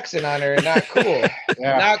Joe Jackson on her, and not cool.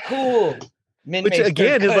 Not cool. Which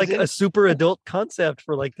again is like a super adult concept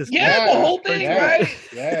for like this. The whole thing, right?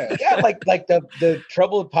 Like the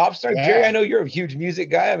troubled pop star. Jerry, I know you're a huge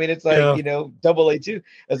music guy. I mean, it's like double A too.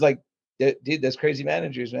 It's like, dude, those crazy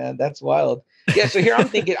managers, man. That's wild. Yeah. So here I'm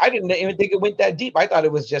thinking, I didn't even think it went that deep. I thought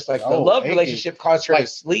it was just like the love relationship caused her to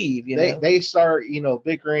leave. They start,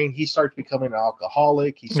 bickering. He starts becoming an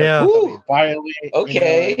alcoholic. He starts becoming violent.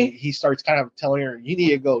 Okay. He starts kind of telling her, "You need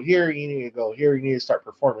to go here. You need to go here. You need to start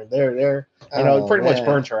performing there." It pretty much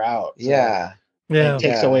burns her out. So. Yeah. It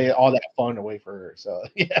takes away all that fun away for her. So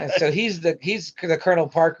So he's the Colonel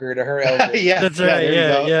Parker to her Elvis. That's right.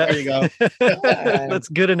 There you go. That's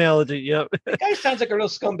good analogy. Yep. That guy sounds like a real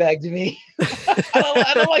scumbag to me.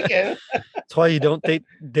 I don't like him. That's why you don't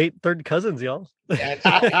date third cousins, y'all.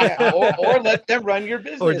 Or let them run your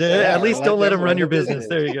business. Or at least don't let them run your business.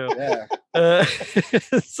 There you go. Yeah.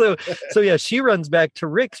 So yeah, she runs back to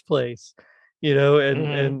Rick's place.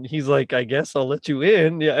 And he's like, "I guess I'll let you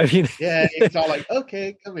in." Yeah, I mean, it's all like,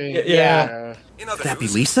 "Okay, come in." Yeah. That be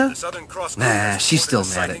Lisa? Nah, she's still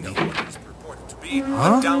mad at me.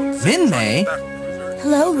 Huh? Min-May?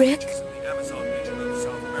 Hello, Rick.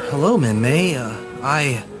 Hello, Min-May.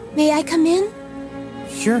 May I come in?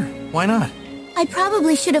 Sure, why not? I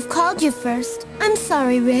probably should have called you first. I'm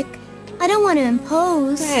sorry, Rick. I don't want to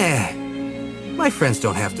impose. My friends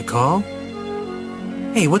don't have to call.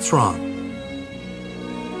 Hey, what's wrong?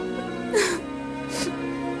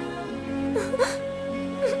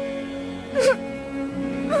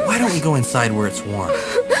 Why don't we go inside where it's warm?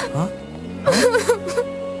 Huh?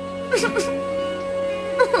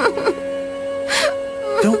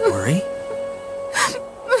 Don't worry.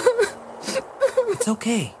 It's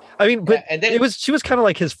okay. I mean, but she was kind of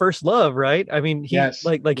like his first love, right? I mean, he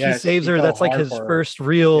he saves her. That's like his first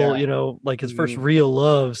real, like his first real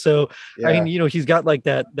love. So I mean, he's got like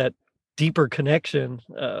that deeper connection,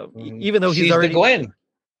 even though he's already the Gwen.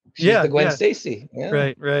 She's the Gwen Stacy.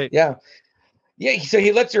 Yeah. Right. Yeah. So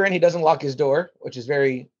he lets her in. He doesn't lock his door, which is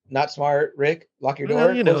very not smart. Rick, lock your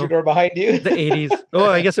door. Close your door behind you. The 80s. Oh,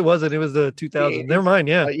 I guess it wasn't. It was the 2000s. Never mind.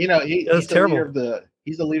 Yeah. He's terrible. The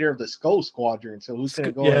he's the leader of the Skull Squadron. So who's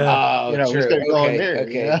gonna go? Yeah. Oh, you know, true. who's gonna go in there?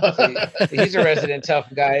 Okay. You know? So he's a resident tough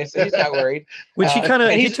guy, so he's not worried. Which he kind of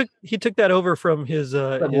and he took that over from his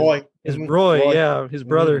From Roy. his Mhm. Roy, yeah, his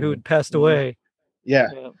brother who had passed Mhm. away. Yeah,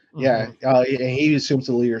 Mhm. and he assumes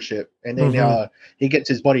the leadership, and then Mhm. he gets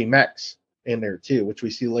his buddy Max in there too, which we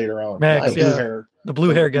see later on. Max, the yeah. blue hair. The blue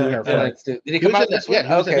hair guy. hair yeah. fella. Did he come was out in this that- one? yeah,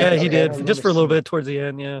 he was in Okay. Yeah, that. he Okay, I did don't just for a little remember bit towards the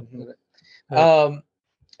end. Yeah.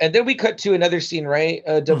 And then we cut to another scene, right?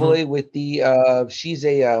 Double A with the she's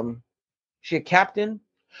a captain.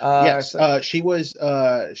 Yes, she was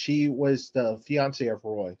the fiance of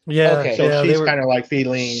Roy. Yeah. Okay. So yeah, she's kind of like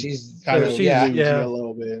feeling she's kind so of she's- yeah. a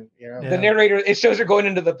little bit, you know. Yeah. the narrator. It shows her going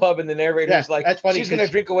into the pub, and the narrator's Yeah, like, that's funny she's gonna 'cause-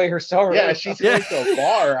 drink away her sorrow. Yeah, she's going to a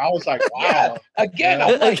bar. I was like, wow. Again, Yeah.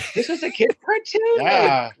 I'm like, this was a kid cartoon.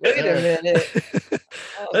 Yeah. Like, wait a minute.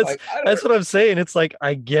 I was like, I don't That's what I'm saying. It's like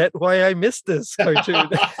I get why I missed this cartoon.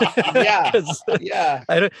 Yeah. 'Cause yeah.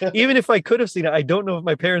 I don't, even if I could have seen it, I don't know if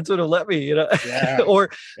my parents would have let me, you know, Yeah. or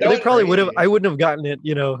That they was probably would have. crazy. I wouldn't have gotten it,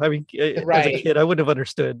 you know. I mean, as a Right. kid, I wouldn't have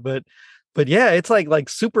understood, but yeah, it's like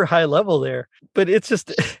super high level there. But it's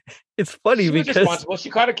just, it's funny She was because responsible. She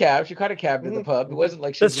caught a cab. She caught a cab to the pub. It wasn't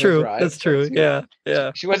like she that's was gonna true. drive. That's true. Yeah,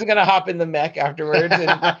 yeah. She wasn't gonna hop in the mech afterwards,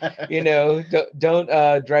 and you know, don't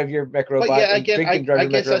drive your mech robot. But yeah, and again, drink and drive I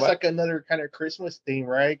your guess mech that's robot. like another kind of Christmas theme,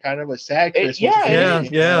 right? Kind of a sad It- Christmas. yeah, it theme,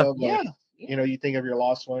 is. you know, Yeah. like, Yeah. You know, you think of your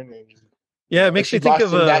lost one, and Yeah, it makes She me think lost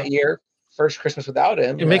of him that year, first Christmas without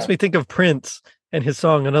him. it makes me think of Prince and his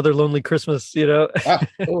song "Another Lonely Christmas." You know,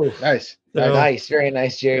 Ooh, nice. So- nice, very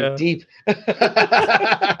nice, Jerry. Yeah. Deep.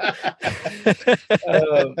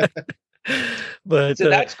 but So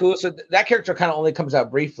that's cool. So that character kind of only comes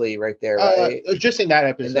out briefly, right there, right? Just in that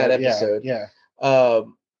episode. episode. Yeah.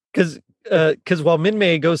 because while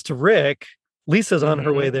Min-Mei goes to Rick, Lisa's on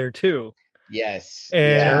her way Mhm. there too. Yes.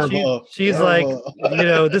 And Terrible. she's Terrible. like, you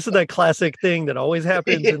know, this is that classic thing that always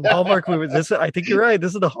happens in Hallmark movies. I think you're right.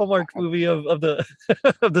 This is the Hallmark movie of the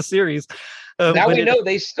of the series. Now but we know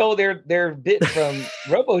they stole their bit from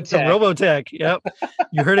Robotech. from Robotech. Yep,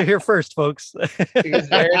 you heard it here first, folks. Because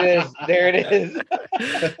there it is. There it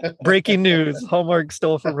is. Breaking news: Hallmark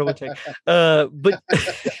stole from Robotech. But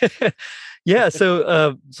yeah,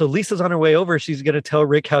 so Lisa's on her way over. She's gonna tell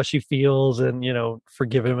Rick how she feels and, you know,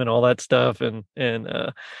 forgive him and all that stuff.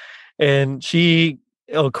 And she,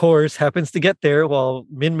 of course, happens to get there while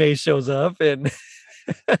Min-Mei shows up, and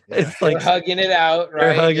it's They're like hugging it out,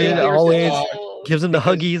 right? hugging Yeah. always. Oh, gives him the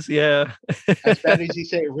huggies. Yeah, As bad as you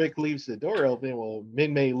say, Rick leaves the door open. Well,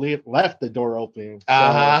 Min-Mei left the door open. So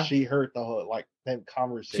Uh-huh. she heard the whole them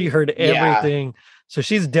conversation. she heard Yeah. everything, so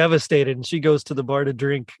she's devastated, and she goes to the bar to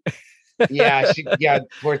drink. yeah,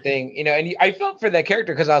 poor thing. You know, and I felt for that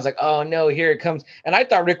character because I was like, oh no, here it comes. And I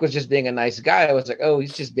thought Rick was just being a nice guy. I was like, oh,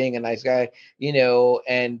 he's just being a nice guy, you know.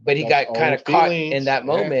 But he That's got kind of all caught feelings. in that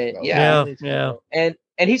moment. Yeah. Yeah. Yeah.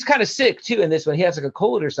 And he's kind of sick too in this one. He has like a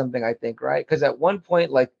cold or something, I think, right? Because at one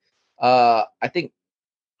point, like, I think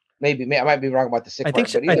maybe I might be wrong about the sick I think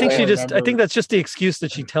part. she, but I think either she way- just I think that's just the excuse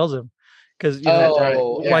that she tells him, because you know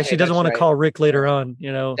Oh, why okay, she doesn't that's want to right. call Rick later on.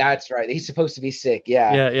 You know. That's right. He's supposed to be sick.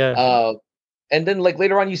 Yeah. Yeah. And then like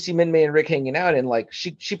later on, you see Min-Mei and Rick hanging out, and like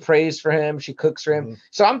she prays for him, she cooks for him. Mhm.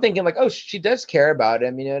 So I'm thinking like, oh, she does care about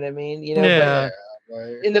him. You know what I mean? You know. Yeah.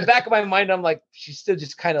 But in the back of my mind, I'm like, she's still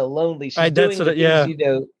just kind of lonely. She's That's doing what the it- yeah. things, you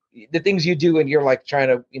know, the things you do, and you're like trying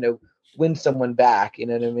to, you know, win someone back. You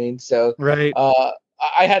know what I mean? So Right.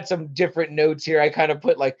 I had some different notes here. I kind of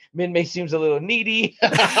put like Min-Mei seems a little needy.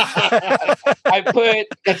 I put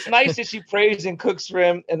it's nice that she prays and cooks for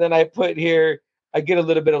him, and then I put here I get a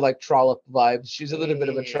little bit of like Trollop vibes. She's a little bit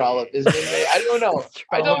of a Trollop, is Min-Mei. I don't know.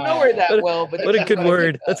 I don't know her that well, but What a that's good what I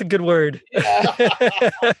word. picked That's up. a good word.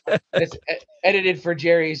 Yeah. It's edited for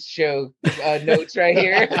Jerry's show notes right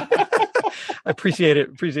here. I appreciate it.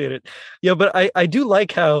 Appreciate it. Yeah, but I do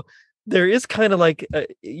like how there is kind of like,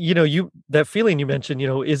 you know, that feeling you mentioned, you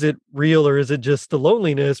know, is it real or is it just the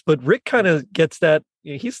loneliness? But Rick kind of gets that.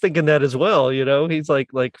 He's thinking that as well. You know, he's like,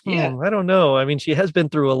 Yeah. I don't know. I mean, she has been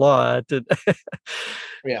through a lot.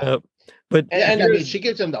 Yeah. But And I mean, there's- she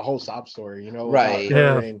gives him the whole sob story, you know, Right.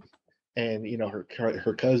 about her and you know her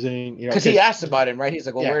cousin, you know, Because he asked about him, right? He's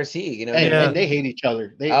like, well, Yeah. where's he? You know, and, Yeah. and they hate each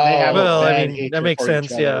other. They Oh. have well, a I bad mean, hatred that makes for each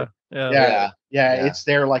sense. other. Yeah. Yeah. Yeah. Yeah, it's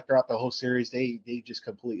there like throughout the whole series. They just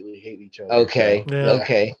completely hate each other. Okay. So, Yeah.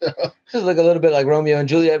 Okay. This is like a little bit like Romeo and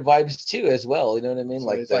Juliet vibes too, as well. You know what I mean? so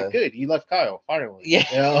Like, it's like good. You left Kyle finally. Yeah.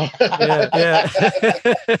 You know? Yeah.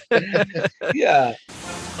 yeah.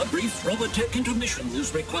 A brief Robotech intermission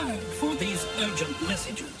is required for these urgent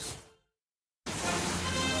messages.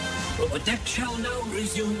 Robotech shall now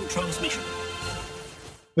resume transmission.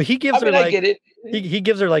 But he gives I mean, her I like get it. he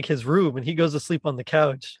gives her like his room, and he goes to sleep on the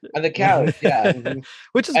couch. On the couch, yeah.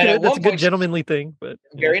 Which is And good. at That's one a good point gentlemanly thing. But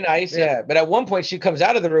Very nice, yeah. But at one point, she comes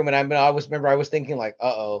out of the room, and I was thinking like,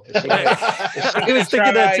 "Uh-oh." I was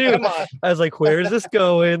thinking that too. Come on. I was like, "Where's this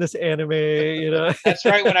going? This anime?" You know. That's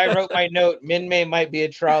right. When I wrote my note, Min-Mei might be a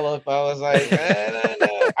trollop. I was like,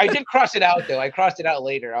 I did cross it out though. I crossed it out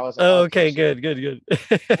later. I was like, oh, okay, good.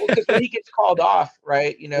 Because when he gets called off,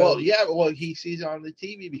 right? You know. Well, he sees it on the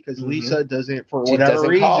TV because Mhm. Lisa doesn't, for She whatever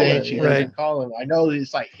doesn't call reason, him, she yeah. doesn't call him. I know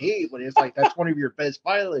it's like, hey, but it's like that's one of your best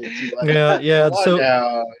pilots. He's like, Yeah. "Come on So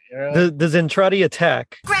now," you know? the Zentradi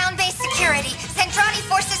attack. Ground-based security. Zentradi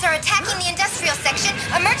forces are attacking the industrial section.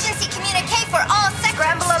 Emergency communique for all sectors.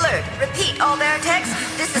 Scramble alert. Repeat, all Veritex.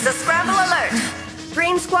 This is a scramble alert.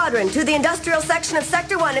 Green Squadron to the industrial section of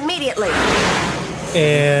Sector 1 immediately.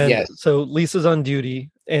 And Yes. so Lisa's on duty,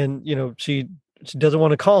 and she doesn't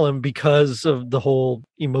want to call him because of the whole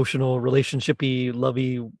emotional, relationshipy,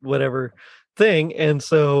 lovey, whatever thing. And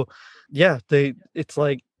so, yeah, it's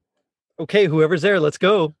like, okay, whoever's there, let's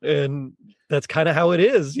go. And that's kind of how it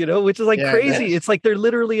is, which is like Yeah, crazy. yes. It's like they're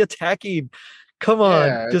literally attacking. Come on,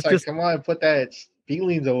 Yeah, it's like, come on, put that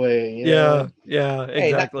feelings away. You know? yeah, Hey,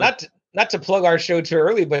 exactly. not to plug our show too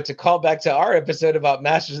early, but to call back to our episode about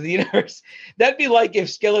Masters of the Universe. That'd be like if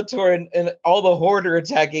Skeletor and all the Horde are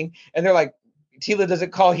attacking, and they're like, Tila doesn't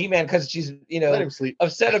call He-Man because she's, Let him sleep.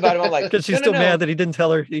 upset about him. I'm like, Because she's no, still no, mad that he didn't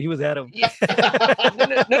tell her he was Adam. Yeah.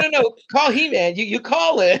 No. Call He-Man. You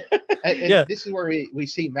call it. And Yeah. this is where we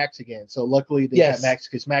see Max again. So luckily they Yes. have Max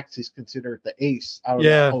because Max is considered the ace out of Yeah,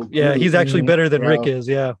 that whole yeah, group, he's actually better than you Rick know? is.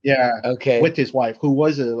 Yeah. Yeah, Okay. with his wife, who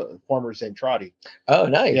was a former Zentradi. Oh,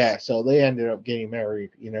 nice. Yeah, so they ended up getting married.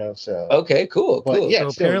 So Okay. Cool. but Cool. yeah, So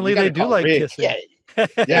still, apparently you gotta they do call like Rick. kissing. Yeah.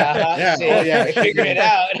 Yeah, See, oh yeah, I figured it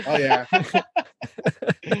out. Oh yeah,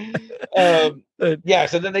 Yeah.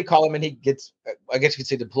 So then they call him, and he gets, I guess you could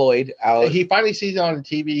say, deployed out. he finally sees it on the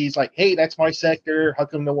TV. He's like, "Hey, that's my sector. How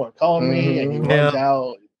come no one called me?" And he Mhm. runs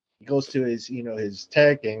out. He goes to his, his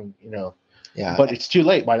tech, and Yeah. but it's too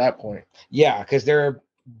late by that point. Yeah, because they're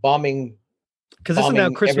bombing. Because this is now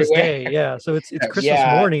bombing Christmas everywhere. Day. Yeah. So it's Christmas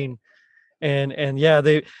Yeah. morning. And yeah,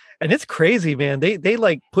 and it's crazy, man. They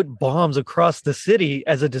like put bombs across the city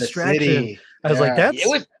as a The distraction. city, I was like, yeah. that's It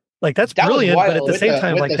was that's that was brilliant, but at wild. the With same the-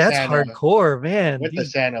 time, with like the that's Santa. hardcore, man. with the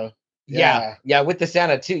These- Santa. yeah, with the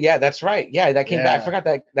Santa too. Yeah, that's right. Yeah, that came back. I Yeah. forgot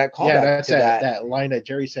that callback Yeah, that's to that, that. line that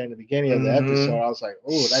Jerry said in the beginning of the Mhm. episode. I was like,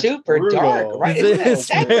 "Oh, that's Super brutal. dark, right? It's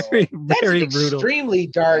That's- very, That's very an brutal. extremely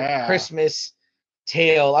dark Yeah. Christmas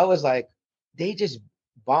tale. I was like, they just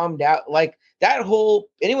bombed out. Like that whole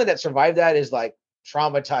anyone that survived that is like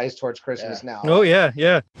traumatized towards Christmas now. Oh yeah.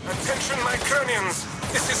 Attention,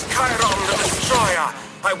 Micronians! This is Chiron the Destroyer.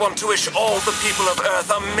 I want to wish all the people of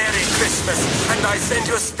Earth a Merry Christmas, and I send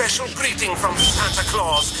you a special greeting from Santa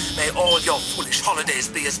Claus. May all your foolish holidays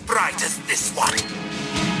be as bright as this one.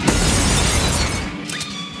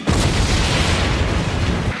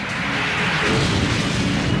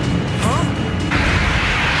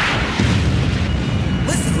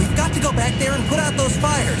 Listen, we've got to go back there and put out those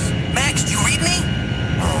fires. Max, do you read me?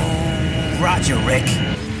 Oh, roger, Rick.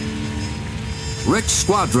 Rick's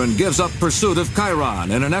squadron gives up pursuit of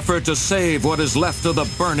Chiron in an effort to save what is left of the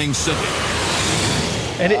burning city.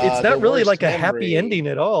 And it's The not really worst like a happy memory. ending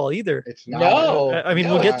at all either. It's not. No. I mean,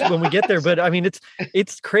 no. we'll get to when we get there, but I mean,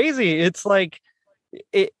 it's crazy. It's like,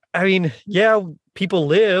 I mean, yeah, people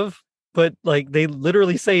live, but like they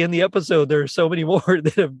literally say in the episode, there are so many more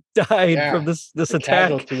that have died Yeah. from this The attack.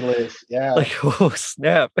 casualty list. Yeah. Like, oh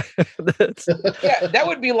snap! That's, Yeah, that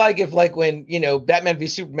would be like if, like, when Batman v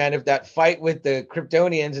Superman, if that fight with the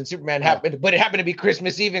Kryptonians and Superman happened, but it happened to be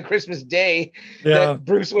Christmas Eve and Christmas Day, yeah, that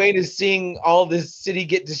Bruce Wayne is seeing all this city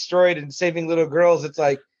get destroyed and saving little girls. It's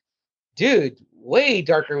like, dude, way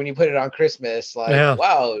darker when you put it on Christmas. Like, Yeah.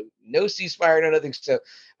 wow, no ceasefire, no nothing. So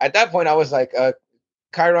at that point, I was like,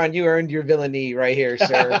 Chiron, you earned your villainy right here,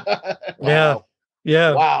 sir. yeah,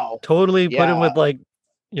 yeah. Wow. Totally put him Yeah. with like,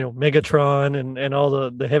 Megatron and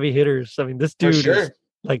all the heavy hitters. I mean, this For dude sure. is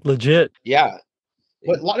like legit. Yeah.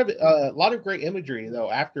 But a lot of great imagery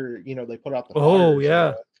though. After they put out the Oh, fires,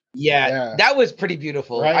 yeah. Yeah, Yeah. that was pretty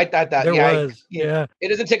beautiful. Right? I thought that. There yeah, was, yeah. It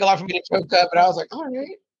doesn't take a lot for me to choke up, but I was like, all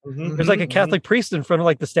right. Mhm. There's like a Mhm. Catholic priest in front of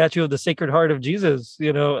like the statue of the Sacred Heart of Jesus.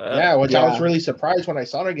 Yeah, which I was Yeah. really surprised when I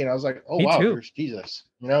saw it again. I was like, "Oh Me wow, too. there's Jesus."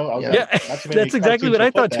 I was Yeah. like, Yeah, not too many that's exactly cartoons what I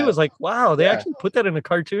will put thought too. that. I was like, wow, they Yeah. actually put that in a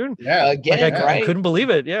cartoon. Yeah, Again, Like I right? couldn't believe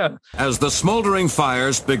it. Yeah. As the smoldering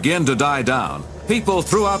fires begin to die down, people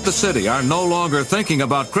throughout the city are no longer thinking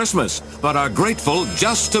about Christmas, but are grateful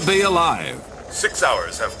just to be alive. 6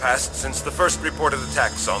 hours have passed since the first reported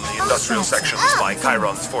attacks on the industrial sections by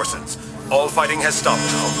Chiron's forces. All fighting has stopped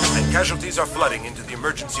now, and casualties are flooding into the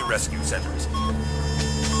emergency rescue centers.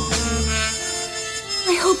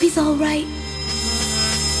 I hope he's all right.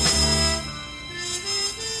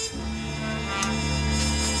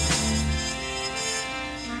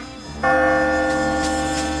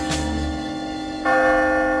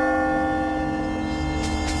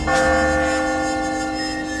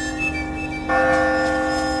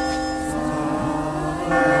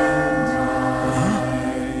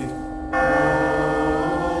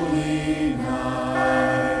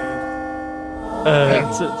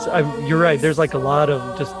 You're right. There's like a lot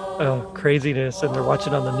of just craziness, and they're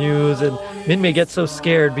watching on the news. And Minmay gets so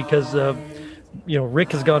scared because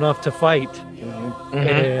Rick has gone off to fight,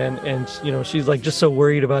 and she's like just so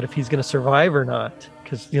worried about if he's going to survive or not,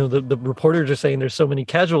 because the reporters are saying there's so many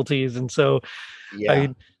casualties, and so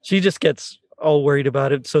she just gets all worried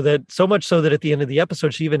about it, so much so that at the end of the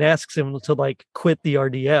episode she even asks him to like quit the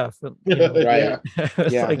RDF. Right.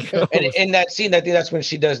 Yeah. Like, and in that scene, I think that's when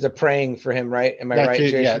she does the praying for him, right? Am I right,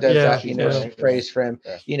 Jerry? Yeah, she does that, she she prays for him,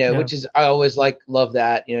 which is, I always love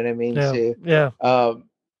that, you know what I mean? Too.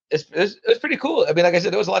 It's pretty cool. I mean, like I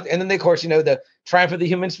said, there was a lot, and then of course, the triumph of the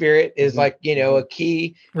human spirit is like, a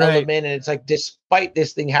key element, and it's like, despite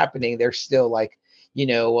this thing happening, they're still like,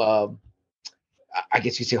 I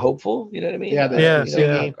guess you say hopeful, you know what I mean? On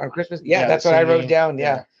Christmas. Yeah, that's what I wrote down.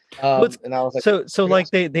 Yeah. And I was like, so like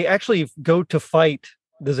they actually go to fight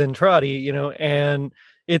the Zentradi, and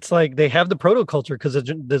it's like they have the protoculture because the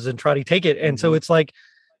Zentradi take it. And so it's like,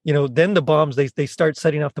 then the bombs, they start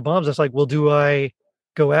setting off the bombs. It's like, well, do I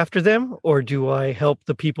go after them or do I help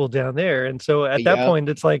the people down there? And so at that point,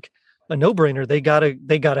 it's like a no-brainer. They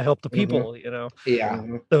gotta help the people, Yeah.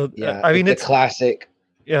 So I mean, it's classic.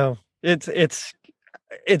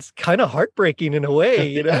 It's kind of heartbreaking in a way,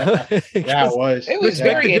 Yeah, it was. It was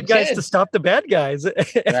expect very the good guys intense to stop the bad guys,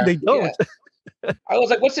 and they don't. I was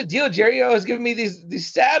like, "What's the deal, Jerry? I was giving me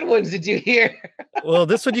these sad ones to do here." Well,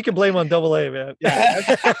 this one you can blame on AA, man. Yeah,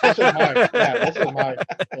 that's what mine. Yeah, that's what mine.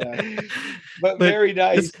 Yeah. But very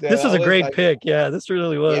nice. This is a great pick. Yeah, this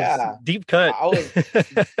really was. Yeah. Deep cut.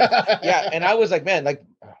 And I was like, man, like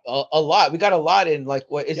a lot. We got a lot in like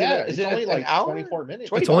what is it? Is it only like an hour? 24 minutes.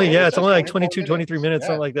 It's only like 22, 23 minutes,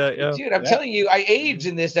 something like that. Yeah. Dude, I'm telling you, I aged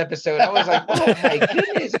in this episode. I was like, oh my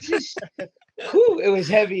goodness, it was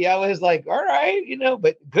heavy. I was like, all right,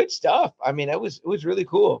 but good stuff. I mean, it was really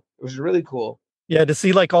cool. It was really cool. Yeah, to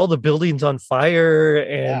see like all the buildings on fire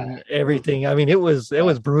and everything. I mean, it was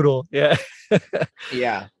brutal. Yeah.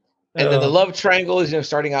 Yeah. And then the love triangle is,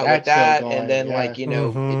 starting out with that. And then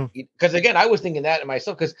because again, I was thinking that in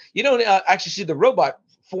myself, because you don't actually see the robot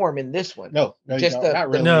form in this one. No, just not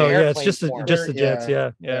really. It's just the jets.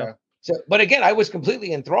 Yeah. So, but again, I was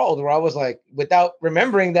completely enthralled where I was like, without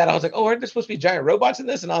remembering that, I was like, oh, aren't there supposed to be giant robots in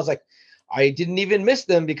this? And I was like, I didn't even miss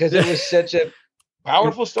them because it was such a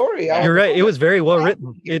powerful story. You're right. It was very well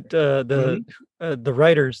written. The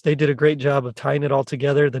writers, they did a great job of tying it all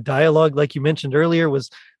together. The dialogue, like you mentioned earlier, was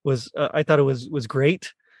I thought it was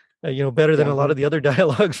great. Better than a lot of the other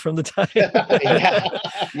dialogues from the time.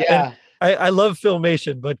 Yeah. I love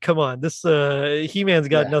filmation, but come on, this He-Man's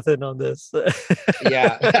got nothing on this. Well,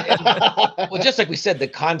 just like we said, the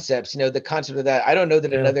concepts, the concept of that, I don't know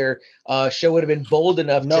that another show would have been bold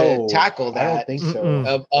enough to tackle that. I don't think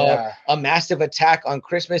so. A massive attack on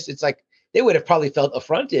Christmas. It's like they would have probably felt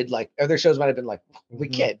affronted. Like other shows might have been like, we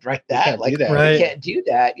can't write that. We can't do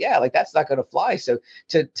that. Yeah, like that's not going to fly. So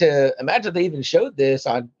to imagine they even showed this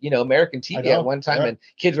on American TV at one time, and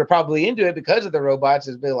kids were probably into it because of the robots.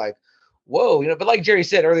 It's been like, whoa, but like Jerry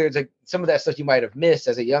said earlier, it's like some of that stuff you might have missed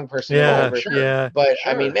as a young person. But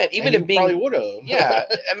I mean, man, even if being probably would have.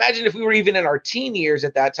 Imagine if we were even in our teen years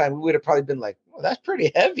at that time, we would have probably been like, well, that's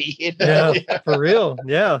pretty heavy. Yeah, for real.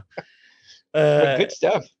 Yeah. Good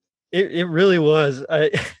stuff. It really was.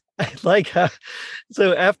 I like how,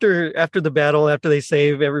 so after the battle, after they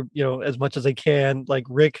save as much as they can, like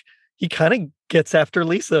Rick, he kind of gets after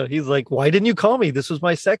Lisa. He's like, why didn't you call me? This was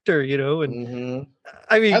my sector, and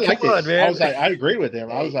I mean, come on, man. I was like, I agreed with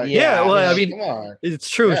him. I was like, I mean, come on. It's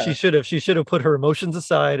true. Yeah. She should have put her emotions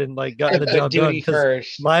aside and like gotten the job done because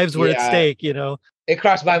lives were at stake, It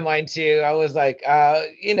crossed my mind too. I was like,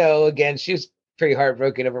 again, she was pretty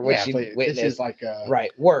heartbroken over what she witnessed. This is like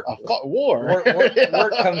work. War.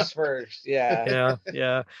 Work comes first. Yeah.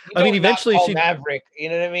 I mean, eventually she Maverick. You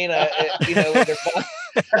know what I mean?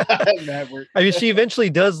 Maverick. I mean, she eventually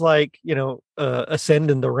does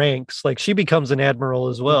ascend in the ranks. Like she becomes an admiral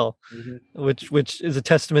as well, which is a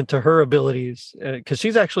testament to her abilities because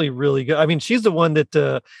she's actually really good. I mean, she's the one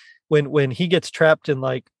that when he gets trapped in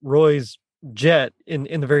like Roy's jet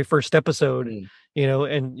in the very first episode. You know,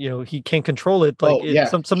 and you know he can't control it. Like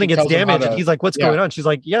something gets damaged, and he's like, "What's going on?" She's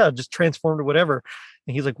like, "Yeah, just transformed or whatever."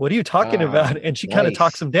 And he's like, "What are you talking about?" And she kind of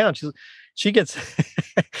talks him down. She gets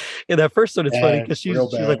in that first one. It's funny because she's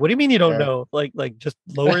like, "What do you mean you don't know? Like just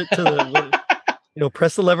lower it to the." You know,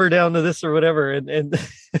 press the lever down to this or whatever, and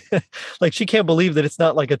like she can't believe that it's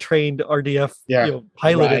not like a trained RDF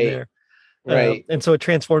pilot in there, right? And so it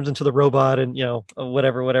transforms into the robot, and you know,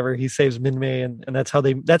 whatever. He saves Minmay, and that's how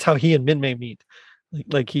he and Minmay meet.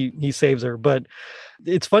 Like he saves her, but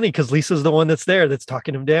it's funny because Lisa's the one that's there that's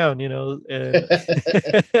talking him down. You know,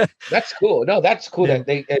 that's cool. No, that's cool. Yeah.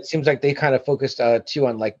 That it seems like they kind of focused too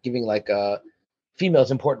on like giving like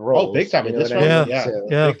females important roles. Oh, big time in this one.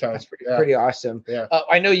 Big time. That's pretty awesome. Yeah.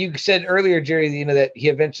 I know you said earlier, Jerry, you know, that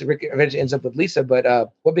Rick eventually ends up with Lisa,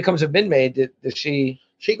 but what becomes of Minmay? Does she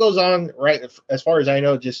goes on, right, as far as I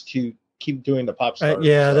know, just to keep doing the pop stars.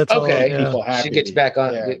 That's okay. All, people happy. She gets back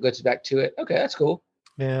on, gets back to it. Okay, that's cool.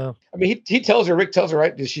 Yeah. I mean, Rick tells her,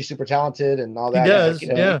 right? Because she's super talented and all that. He does. Like,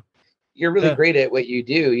 you know, you're really great at what you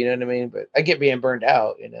do. You know what I mean? But I get being burned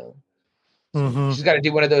out. You know. Mm-hmm. She's got to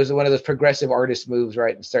do one of those progressive artist moves,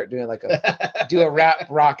 right, and start doing like a rap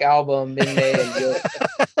rock album in May, and you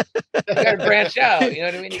got to branch out. You know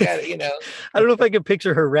what I mean? You got to, you know. I don't know if I can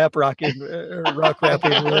picture her rock rapping,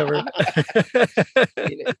 whatever.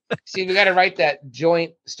 See, we got to write that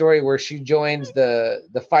joint story where she joins the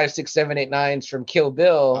 5, 6, 7, 8, 9s from Kill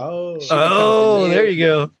Bill. There you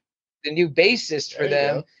go. The new bassist for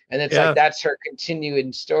them, and it's like that's her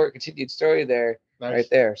continued story there. Nice. Right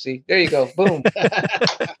there. See, there you go. Boom.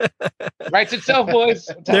 Writes itself, boys.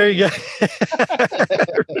 There you go.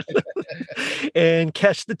 And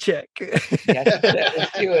cash the check.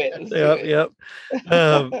 Let's do it. Yep.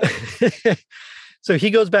 So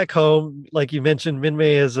he goes back home. Like you mentioned,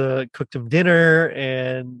 Minmay has cooked him dinner,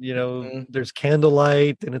 and you know there's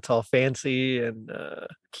candlelight, and it's all fancy, and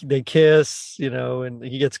they kiss, you know, and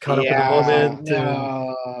he gets caught up in the moment.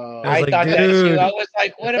 No. I thought that too. I was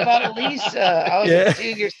like, what about Lisa? I was like,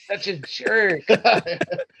 dude, you're such a jerk.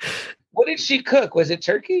 What did she cook? Was it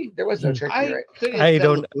turkey? There was no turkey, right? I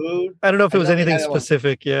don't know if it was anything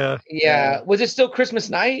specific. Yeah. Was it still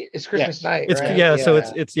Christmas night? It's Christmas night. It's right? So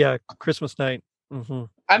it's Christmas night. Mm-hmm.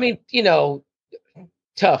 I mean, you know,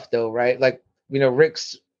 tough though, right? Like, you know,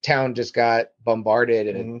 Rick's town just got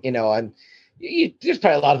bombarded, and you know, and there's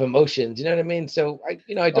probably a lot of emotions. You know what I mean? So I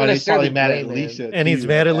don't necessarily mad at Lisa, and he's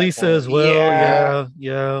mad at Lisa as well.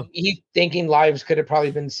 Yeah. He's thinking lives could have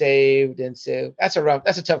probably been saved, and so that's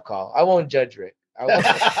a tough call. I won't judge Rick.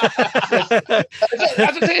 That's what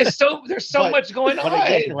I'm saying. There's so much going on,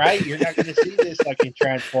 again, right? You're not going to see this like in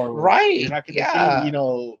Transformers, right? You're not going to see, you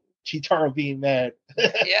know, Chitaro being mad.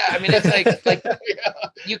 I mean, it's like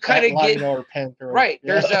you kind of get right.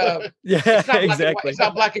 There's it's not exactly. It's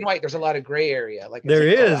not black and white. There's a lot of gray area. Like there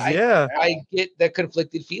is, I get the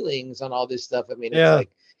conflicted feelings on all this stuff. I mean, it's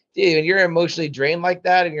like, dude, when you're emotionally drained like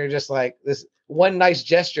that, and you're just like this one nice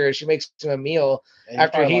gesture, she makes him a meal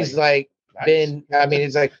after he's like been. I mean,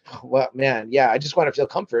 it's like, well, man, I just want to feel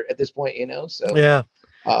comfort at this point, you know. So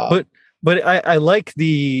but I like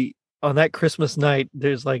on that Christmas night,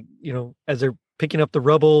 there's like, you know, as they're picking up the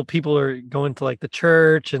rubble, people are going to like the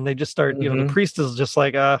church, and they just start, you know, the priest is just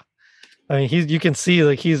like, I mean, you can see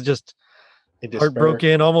like he's just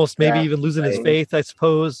heartbroken, almost maybe even losing his faith, I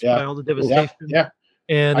suppose, by all the devastation.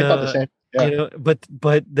 And I thought the same. You know,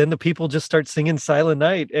 but then the people just start singing Silent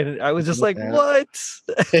Night, and I was just like, what?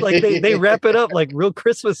 Like they wrap it up like real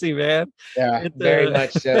Christmassy, man. Yeah, very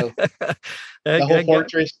much so. The whole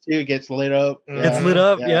fortress too gets lit up. It's lit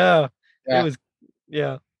up. Yeah. It was.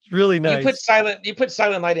 Yeah. Really nice. You put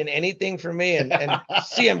Silent Night in anything for me, and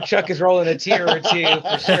CM Chuck is rolling a tear or two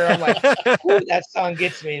for sure. I'm like, that song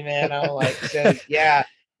gets me, man. I'm like, so yeah.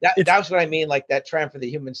 That's what I mean, like that triumph of the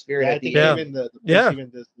human spirit. At the end. Even the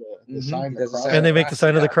sign, the cross. And they make the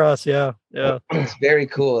sign of the cross. Yeah. It's very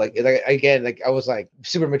cool. Like again, like I was like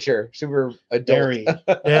super mature, super adult.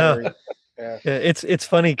 Yeah. It's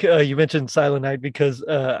funny. You mentioned Silent Night because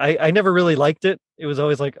I never really liked it. It was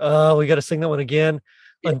always like, oh, we got to sing that one again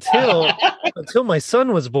until my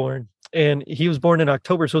son was born. And he was born in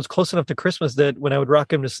October, so it's close enough to Christmas that when I would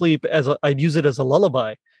rock him to sleep, I'd use it as a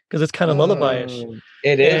lullaby because it's kind of lullaby-ish.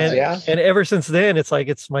 It is, And ever since then, it's like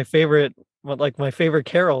it's my favorite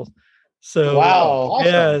carol. So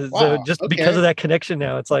awesome. So just because of that connection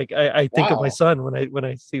now, it's like I think of my son when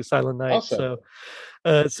I see Silent Night. Awesome.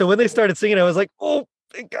 So when they started singing, I was like, oh,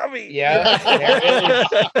 they got me. Yeah.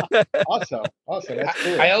 Awesome. That's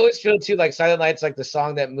cool. I always feel too like Silent Night's like the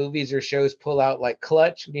song that movies or shows pull out like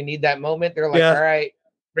clutch when you need that moment. They're like, all right,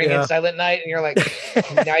 bring Yeah. in Silent Night, and you're like,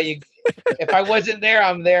 now if I wasn't there,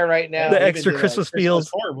 I'm there right now. The extra Christmas feels.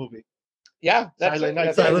 horror movie. Yeah, that's Silent Night,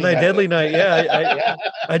 that's Silent Night, Deadly Night. Yeah, Yeah.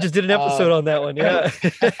 I just did an episode on that one. Yeah,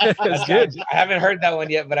 it was good. I haven't heard that one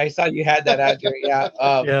yet, but I saw you had that out there. Yeah.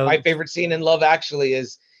 Yeah. My favorite scene in Love Actually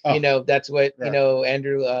is, that's what Andrew.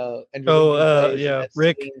 Lincoln plays in that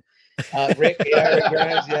Rick. scene. Rick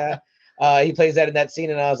Grimes, yeah. He plays that in that scene,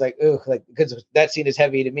 and I was like, ooh, like, because that scene is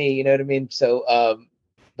heavy to me, you know what I mean? So,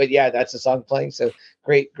 but yeah, that's the song playing. So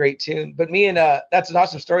great tune. But me and that's an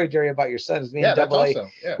awesome story, Jerry, about your sons. Me and Double A.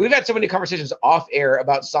 Awesome. Yeah. We've had so many conversations off air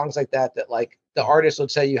about songs like that like the artist will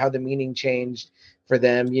tell you how the meaning changed for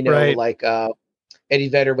them, Right. like Eddie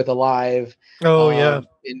Vedder with Alive. Oh yeah.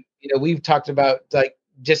 And we've talked about, like,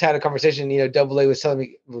 just had a conversation, Double A was telling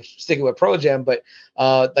me, we're sticking with Pearl Jam, but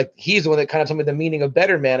like, he's the one that kind of told me the meaning of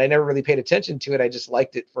Better Man. I never really paid attention to it. I just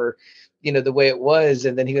liked it for, the way it was.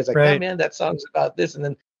 And then he was like, Right. oh man, that song's about this. And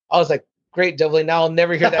then I was like, great, Double A. Now I'll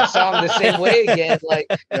never hear that song the same way again. Like,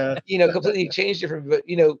 completely changed it from, but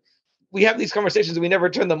we have these conversations and we never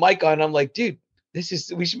turn the mic on. I'm like, dude,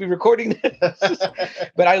 we should be recording this.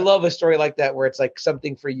 But I love a story like that where it's like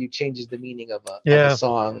something for you changes the meaning of a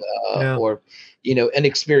song or an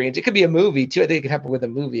experience. It could be a movie too. I think it could happen with a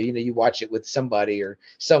movie. You watch it with somebody or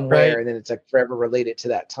somewhere, Right. and then it's like forever related to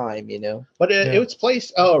that time. But it was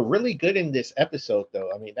placed really good in this episode,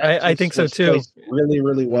 though. I mean, I think so, was too. placed really,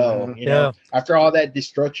 really well. Mhm. You know, after all that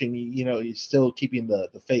destruction, you're still keeping the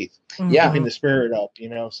faith, Yeah. keeping the spirit up.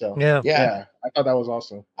 So Yeah. I thought that was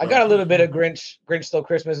awesome. I got a little bit of Grinch Stole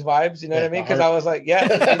Christmas vibes. You know what I mean? Because I was like,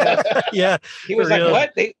 Yeah. He was For like, real.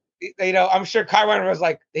 what? They I'm sure Chiron was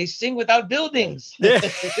like, they sing without buildings. Yeah. they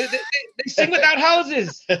sing without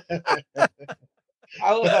houses. I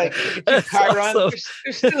was like, look at you, That's Chiron. awesome.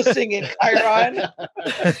 You're still singing, Chiron.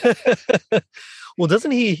 Well,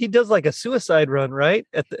 doesn't he does like a suicide run, right?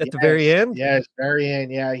 At the very end? Yes, very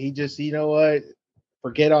end. Yeah, he just, what?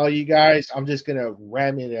 Forget all you guys. I'm just gonna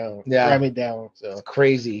ram it down. Yeah. Ram it down. So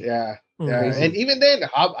Crazy. yeah. Mm. Yeah. Crazy. And even then,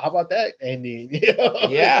 how about that ending?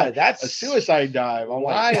 Yeah, that's a suicide dive. I'm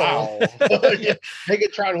like, wow. wild.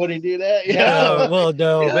 Megatron wouldn't do that. No, well,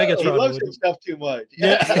 no, He Megatron loves wouldn't. himself too much.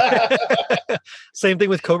 Yeah. Same thing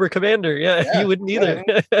with Cobra Commander. Yeah, Yeah. he wouldn't either.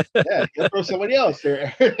 Yeah, he'll throw somebody else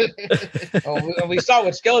there. We saw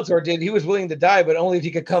what Skeletor did. He was willing to die, but only if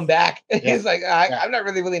he could come back. He's like, I'm not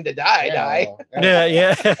really willing to die.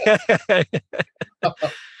 Yeah.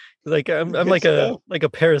 Like I'm Good like stuff. a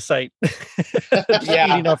parasite. Just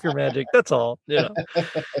Yeah. eating off your magic. That's all. Yeah.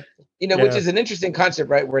 Which is an interesting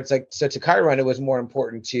concept, right? Where it's like, so to Chiron, it was more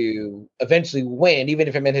important to eventually win, even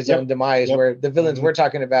if it meant his Yep. own demise. Yep. Where the villains Mhm. we're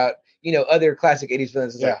talking about, other classic 80s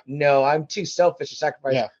villains is Yeah. like, no, I'm too selfish to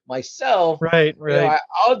sacrifice Yeah. myself. Right.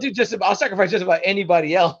 I'll sacrifice just about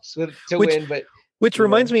anybody else to Which- win. But Which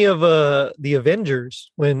reminds me of the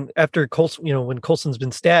Avengers when after Coulson, when Coulson's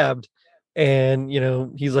been stabbed, and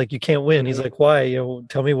he's like, you can't win. He's like, why?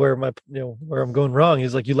 Tell me where where I'm going wrong.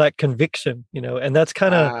 He's like, you lack conviction. And that's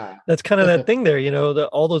kind of that thing there.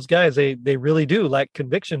 All those guys, they really do lack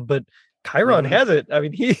conviction, but Chiron has it. I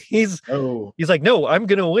mean, he's like, no, I'm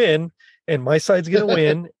gonna win, and my side's gonna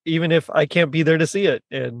win, even if I can't be there to see it.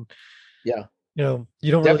 And yeah, you don't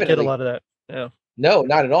really get a Definitely. lot of that. Yeah. no,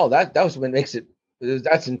 not at all. That was what makes it.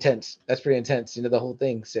 That's intense. That's pretty intense. The whole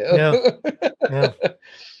thing. So Yeah.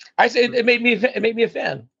 I said it made me a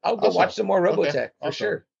fan. I'll go Awesome. watch some more Robotech Okay. for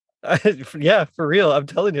Awesome. sure. Yeah, for real. I'm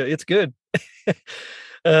telling you, it's good.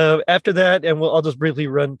 After that, and I'll just briefly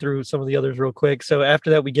run through some of the others real quick. So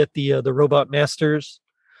after that, we get the Robot Masters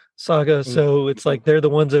saga. So it's like they're the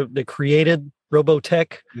ones that created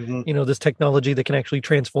Robotech. Mhm. This technology that can actually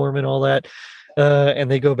transform and all that.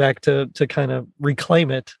 And they go back to kind of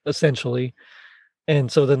reclaim it essentially.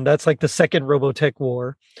 And so then that's like the second Robotech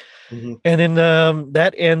war. Mhm. And then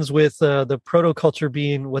that ends with the protoculture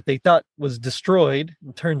being what they thought was destroyed.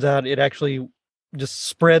 It turns out it actually just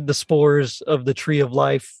spread the spores of the tree of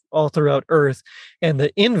life all throughout Earth. And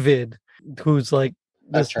the Invid, who's like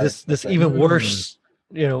That's right. this That's right. even worse,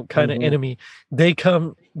 kind of Mhm. enemy, they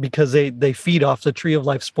come because they feed off the tree of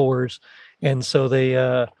life spores. And so they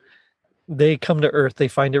come to Earth. They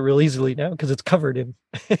find it real easily now because it's covered in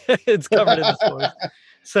it's covered in the spores.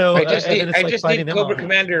 So I just and then need, it's I like just fighting need them Cobra off.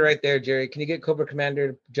 Commander right there, Jerry. Can you get Cobra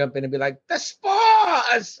Commander to jump in and be like, the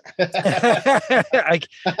spores? I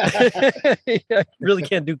really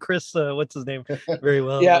can't do Chris. What's his name? Very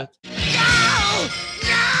well. Yeah. No!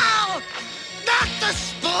 Not the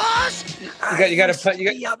spores! You got to put.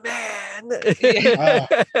 You got, Be a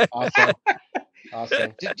man. Awesome.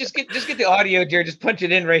 Awesome. Just get the audio, Jared. Just punch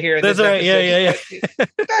it in right here. That's right. Yeah.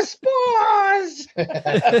 The spores.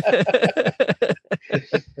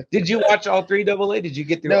 Did you watch all 3 AA? Did you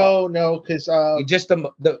get through? No, because just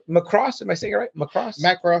the Macross. Am I saying it right? Macross.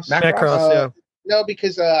 Macross. Yeah. No,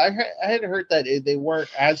 because I had heard that they weren't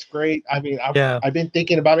as great. I mean, I've been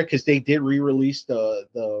thinking about it because they did re-release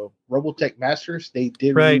the Robotech Masters. They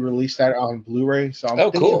did re-release that on Blu-ray, so I'm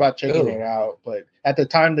thinking about checking it out. But at the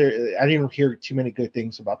time, I didn't hear too many good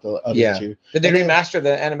things about the other two. Did they remaster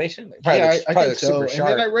the animation? I think so. And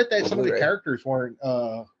then I read that some of the characters weren't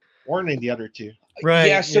in the other two. Right.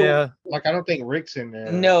 Yeah. So, like, I don't think Rick's in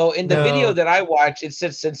there. No, in the video that I watched, it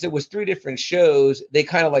said since it was 3 different shows, they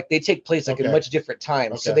kind of they take place in much different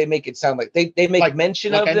times. So they make it sound like they make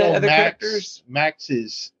mention of the other characters.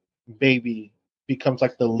 Max's baby becomes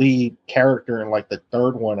the lead character in the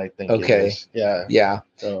 3rd one, I think. Okay. Yeah.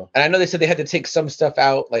 So, and I know they said they had to take some stuff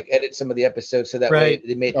out, edit some of the episodes, so that way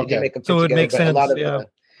they make them fit so together. It makes sense. A lot of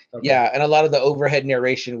and a lot of the overhead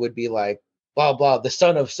narration would be blah blah, the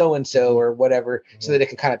son of so and so or whatever, so that they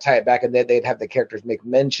can kind of tie it back, and then they'd have the characters make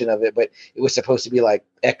mention of it, but it was supposed to be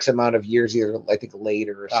X amount of years, either I think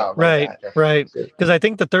later or something. Right. Because I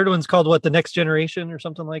think the 3rd one's called The Next Generation or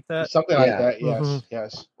something like that. Something like that. Yes.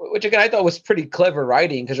 Yes. Which again I thought was pretty clever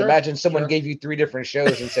writing, because imagine someone gave you 3 different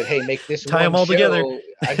shows and said, "Hey, make this tie them all together."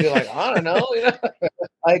 I'd be like, I don't know,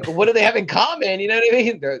 what do they have in common? You know what I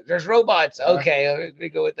mean? There's robots. Okay, we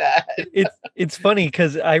go with that. It's funny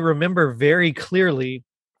because I remember very clearly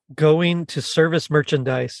going to Service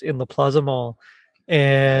Merchandise in the Plaza Mall.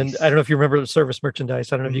 And I don't know if you remember the Service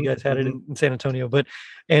Merchandise. I don't know if you guys had it in San Antonio,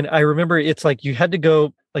 and I remember it's you had to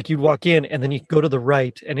go, you'd walk in and then you go to the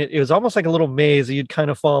right, and it was almost like a little maze that you'd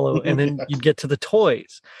kind of follow, and then you'd get to the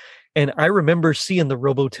toys. And I remember seeing the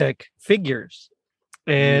Robotech figures.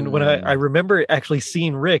 And when I remember actually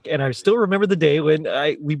seeing Rick, and I still remember the day when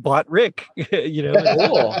we bought Rick,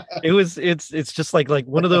 cool. It's just like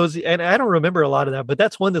one of those, and I don't remember a lot of that, but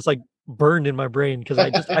that's one that's burned in my brain because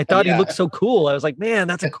I thought he looked so cool. I was like, man,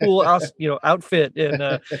 that's a cool outfit,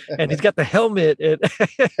 and he's got the helmet, and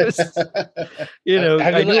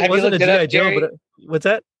I knew it wasn't a G.I. Joe, but what's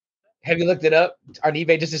that? Have you looked it up on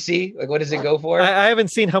eBay just to see what does it go for? I haven't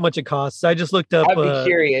seen how much it costs. I just looked up. I'd be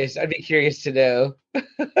curious. I'd be curious to know.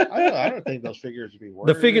 I don't think those figures would be worth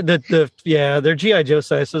the figure. They're GI Joe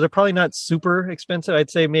size, so they're probably not super expensive. I'd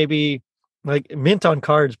say maybe mint on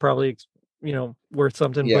cards probably worth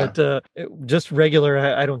something, but just regular,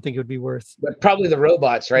 I don't think it would be worth. But probably the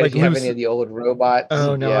robots, right? If you have any of the old robots.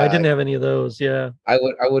 Oh no, I didn't have any of those. Yeah, I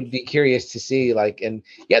would be curious to see and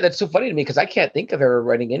that's so funny to me because I can't think of ever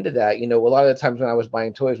running into that. A lot of the times when I was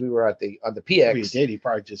buying toys, we were on the PX. He did. He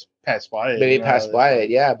probably just passed by it. Maybe passed by it,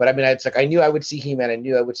 yeah. But I mean, it's I knew I would see He-Man. I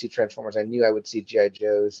knew I would see Transformers. I knew I would see GI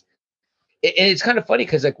Joes. And it's kind of funny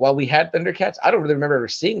because while we had Thundercats, I don't really remember ever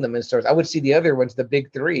seeing them in stores. I would see the other ones, the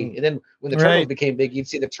big 3, and then when the turtles became big, you'd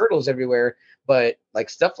see the turtles everywhere. But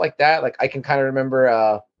stuff like that, I can kind of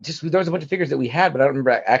remember. There was a bunch of figures that we had, but I don't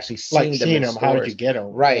remember actually seeing them. Seeing them, how did you get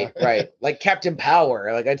them? Right. Like Captain Power.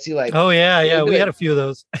 I'd see oh yeah, we had a few of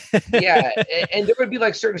those. Yeah, and there would be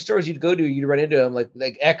certain stores you'd go to, you'd run into them, like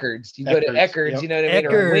Eckerd's. You go to Eckerd's, you know what I mean?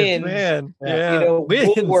 Eckerd's, or Wynn's, man. Yeah.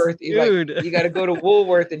 Wynn's. Woolworth. Dude. You got to go to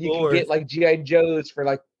Woolworth, and you can get GI Joes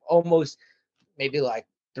for almost maybe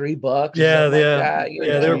 $3. Yeah,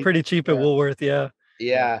 they were pretty cheap at Woolworth. Yeah.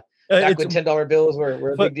 Back when $10 bills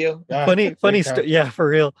were a big deal. Funny story. Yeah, for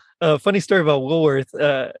real. Funny story about Woolworth.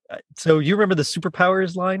 So you remember the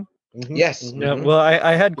Superpowers line? Mm-hmm. Yes. Mm-hmm. Yeah. Well,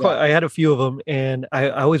 I had a few of them, and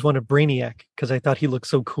I always wanted Brainiac because I thought he looked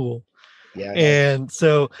so cool. Yeah. And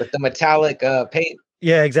so with the metallic paint.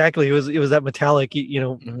 Yeah, exactly. It was that metallic,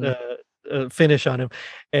 finish on him,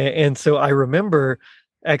 and so I remember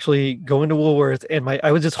actually going to Woolworth, and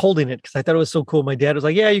I was just holding it because I thought it was so cool. My dad was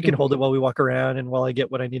like, "Yeah, you can hold it while we walk around and while I get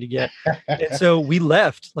what I need to get." And so we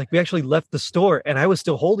left. We actually left the store, and I was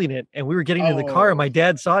still holding it, and we were getting in the car, and my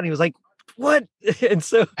dad saw it, and he was like, "What?" And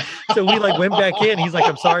so we went back in. He's like,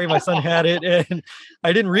 "I'm sorry, my son had it," and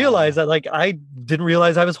I didn't realize that. I didn't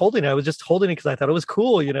realize I was holding it. I was just holding it because I thought it was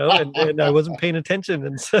cool, and I wasn't paying attention,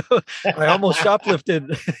 and so I almost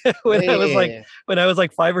shoplifted when I was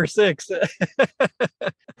 5 or 6.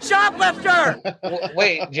 Shoplifter!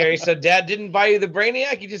 Wait, Jerry. So Dad didn't buy you the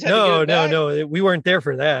Brainiac? You just had no, to get it back? no. We weren't there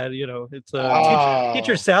for that. It's a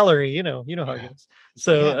teacher's salary. You know how it goes.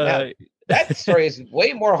 So. That story is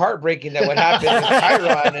way more heartbreaking than what happened with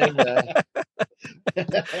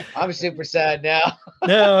Chiron. I'm super sad now.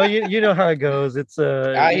 No, you know how it goes. It's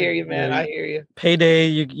I hear you, man. I hear you. Payday.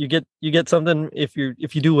 You get something if you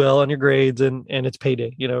do well on your grades, and it's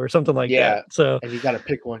payday, or something like that. So and you got to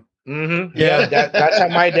pick one. Mm-hmm. Yeah. That's how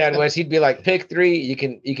my dad was. He'd be like, pick 3. You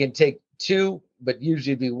can take 2, but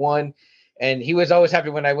usually be 1. And he was always happy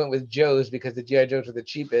when I went with Joe's because the GI Joes were the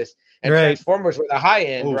cheapest, and Right. Transformers were the high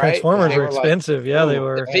end, right? Transformers They were like- expensive. Yeah, they the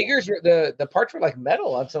were. figures were the parts were like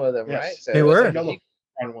metal on some of them, Yes. right? So They it was were. like No, a the big-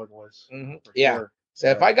 front one was. Yeah. Sure. So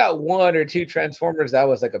if I got 1 or 2 Transformers, that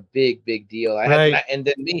was like a big deal. I had, Right. and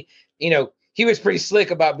then me, he was pretty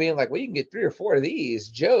slick about being like, well, you can get 3 or 4 of these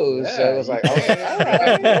Joes. So I was like, all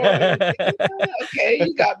right, okay,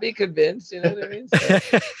 you got me convinced. You know what I mean?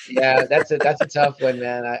 So, yeah, that's a tough one,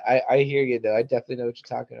 man. I hear you though. I definitely know what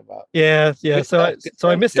you're talking about. Yeah. Good So stuff, good so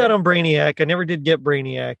I stuff, missed out Jim. on Brainiac. I never did get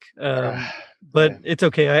Brainiac. But it's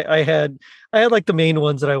okay. I had like the main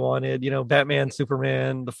ones that I wanted. Batman,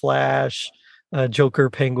 Superman, the Flash, Joker,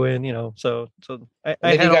 Penguin. So I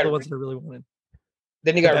then had you all got the ones that I really wanted.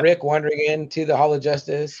 Then you got Rick wandering into the Hall of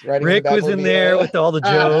Justice. Rick was in there with all the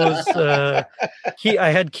Joes. I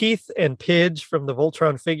had Keith and Pidge from the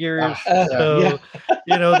Voltron figures. So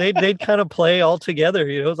they'd kind of play all together.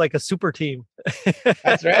 It was like a super team.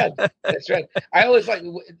 That's rad. That's rad. I always like.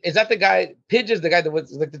 Is that the guy? Pidge is the guy that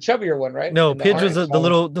was like the chubbier one, right? No, In the Pidge was orange? the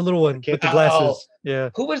little one with the glasses. Yeah.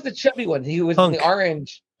 Who was the chubby one? He was Hunk. in the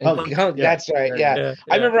orange. Hunk. Hunk. Yeah. That's right. Yeah.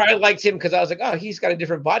 I remember I liked him because I was like, oh, he's got a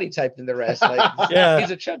different body type than the rest. Like, Yeah.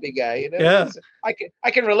 he's a chubby guy. Yeah.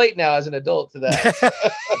 I can relate now as an adult to that.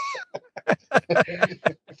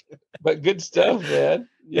 But good stuff, man.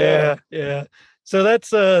 Yeah. So that's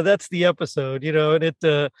the episode, and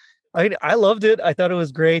it I loved it. I thought it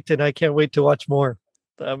was great, and I can't wait to watch more.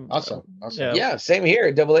 Awesome. Yeah, same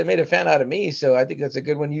here. Double A made a fan out of me, so I think that's a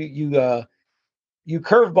good one. You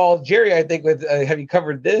curveballed Jerry, I think, with have you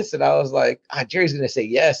covered this? And I was like, Jerry's gonna say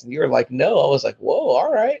yes, and you were like, no. I was like, whoa,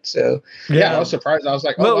 all right. So yeah, I was surprised. I was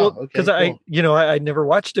like, oh, wow, because okay, cool. I never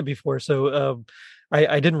watched it before, so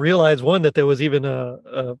I didn't realize, one, that there was even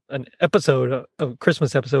an episode, a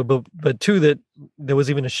Christmas episode, but 2, that there was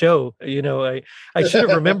even a show. I should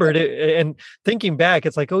have remembered it. And thinking back,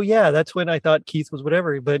 it's like, oh yeah, that's when I thought Keith was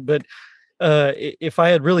whatever. But if I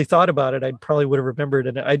had really thought about it, I probably would have remembered.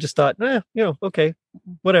 And I just thought, okay,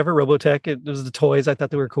 whatever. Robotech. It was the toys. I thought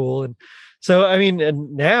they were cool. And so, I mean,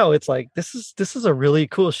 and now it's like, this is a really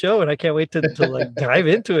cool show, and I can't wait to like dive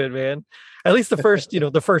into it, man. At least the first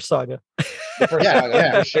saga.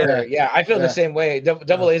 Yeah, for sure. Yeah, I feel the same way.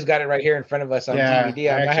 Double A's got it right here in front of us on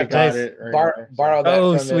DVD. I have to borrow that.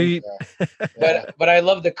 Oh, from sweet. Him. But I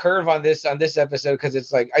love the curve on this episode, because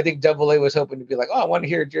it's like, I think Double A was hoping to be like, oh, I want to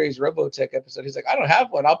hear Jerry's Robotech episode. He's like, I don't have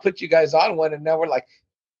one. I'll put you guys on one. And now we're like,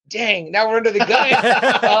 dang, now we're under the gun.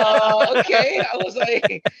 Okay. I was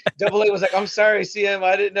like, Double A was like, I'm sorry, CM,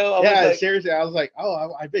 I didn't know. Seriously, I was like,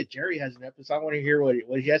 oh, I bet Jerry has an episode. I want to hear what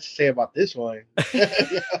he has to say about this one.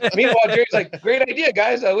 Meanwhile, Jerry's like, great idea,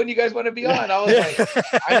 guys. When do you guys want to be on? I was like,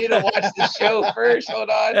 I need to watch the show first. Hold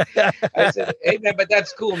on. I said, hey, man, but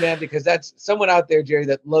that's cool, man, because that's someone out there, Jerry,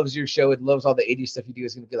 that loves your show and loves all the 80s stuff you do,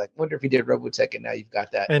 is going to be like, wonder if he did Robotech, and now you've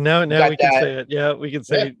got that. And now we can say it. Yeah, we can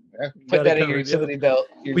say put that in your utility belt.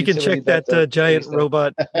 We can check that giant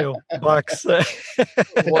robot box.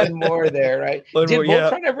 One more there, right?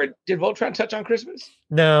 Did Voltron touch on Christmas?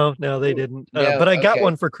 No, they didn't. But I got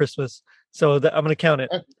one for Christmas, so I'm going to count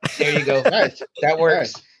it. There you go. Nice. That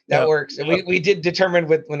works. That works. And we did determine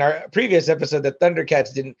when our previous episode that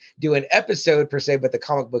Thundercats didn't do an episode per se, but the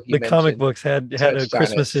comic book comic books had a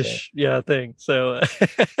Christmas-ish thing. So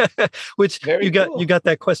which you got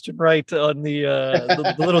that question right on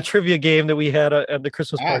the little trivia game that we had at the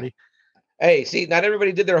Christmas party. Hey, see, not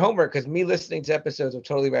everybody did their homework, because me listening to episodes of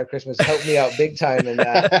Totally Rad Christmas helped me out big time. And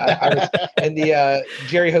I was in the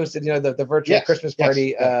Jerry hosted, the virtual Christmas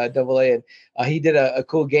party, Double A, and he did a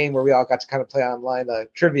cool game where we all got to kind of play online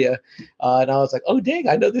trivia. And I was like, oh dang,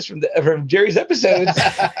 I know this from Jerry's episodes.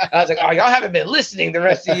 And I was like, oh, y'all haven't been listening, the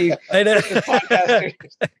rest of you. I know.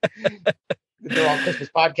 Podcasters. They're all Christmas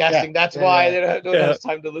podcasting. That's why they don't have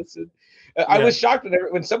time to listen. I was shocked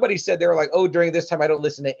when somebody said, they were like, oh, during this time, I don't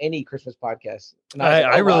listen to any Christmas podcasts. And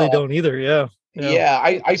I really don't either.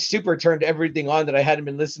 Yeah. I super turned everything on that I hadn't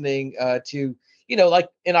been listening to. Like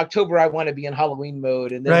in October, I want to be in Halloween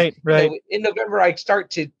mode. And then in November, I start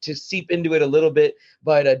to seep into it a little bit.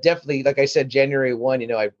 But definitely, like I said, January 1,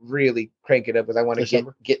 I really crank it up, because I want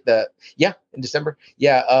to get in December.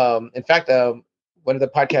 Yeah. In fact, one of the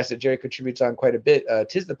podcasts that Jerry contributes on quite a bit,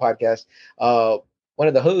 Tis the Podcast, one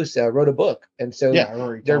of the hosts wrote a book, and so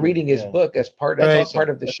they're reading his book as part of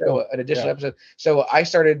the show, an additional episode. So I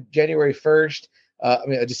started January 1st.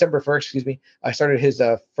 December 1st, excuse me, I started his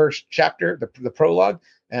first chapter, the prologue.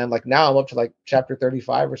 And like now I'm up to like chapter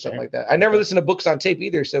 35 or something like that. I never listen to books on tape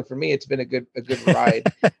either. So for me, it's been a good ride.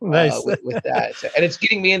 Nice. With that. So, and it's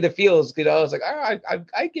getting me in the feels. I was like,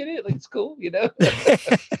 I get it. Like, it's cool, Yeah,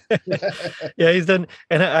 he's done.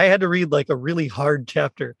 And I had to read like a really hard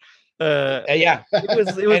chapter. Yeah, it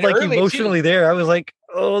was like emotionally too. There. I was like,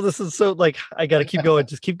 oh, this is so like, I got to keep going.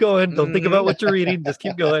 Just keep going. Don't think about what you're reading. Just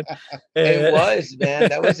keep going. It was, man.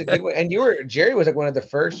 That was a good one. And Jerry was like one of the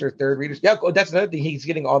first or third readers. Yeah. Oh, that's another thing. He's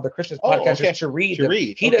getting all the Christmas podcasters to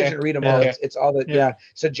read. He doesn't read them all. It's all the, yeah.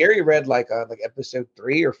 So Jerry read like episode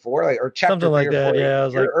 3 or 4, or chapter something 3 like or that. 4. Yeah. I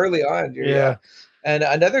was like, early on. Yeah. And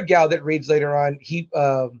another gal that reads later on,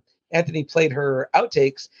 Anthony played her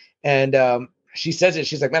outtakes, and she says it.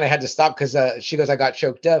 She's like, man, I had to stop because she goes, I got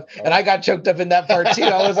choked up. And I got choked up in that part too.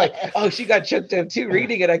 I was like, oh, she got choked up too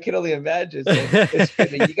reading it. I can only imagine. So it's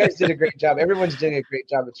funny. You guys did a great job. Everyone's doing a great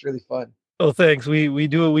job. It's really fun. Oh, thanks. We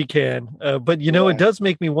do what we can. But it does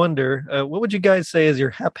make me wonder, what would you guys say is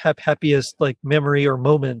your happiest like memory or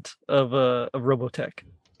moment of Robotech?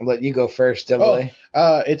 I'll let you go first, Emily.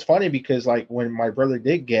 It's funny because like when my brother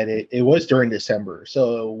did get it, it was during December.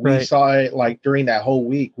 So we saw it like during that whole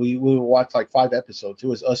week. We would watch like 5 episodes. It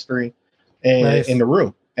was us 3 and in the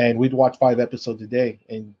room. And we'd watch 5 episodes a day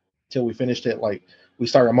until we finished it. Like we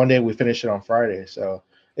started on Monday, we finished it on Friday. So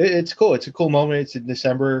it's cool. It's a cool moment. It's in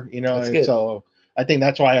December, and so I think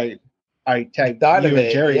that's why I tagged you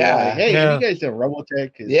and Jerry. Yeah. Like, hey, you guys doing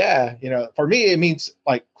Robotech? Yeah. For me, it means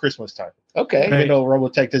like Christmas time. Okay. Even though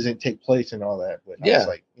Robotech doesn't take place and all that. But I was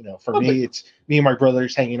like, for me, it's me and my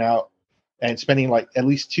brothers hanging out and spending like at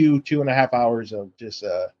least 2.5 hours of just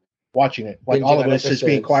watching it. Like all of us just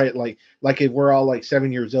being quiet, like if we're all like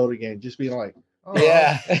 7 years old again, just being like, So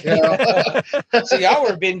y'all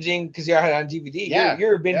were binging because y'all had it on DVD. Yeah. You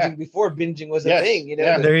were binging before binging was a thing,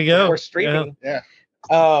 There you go. Before streaming. Yeah.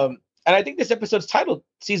 And I think this episode's titled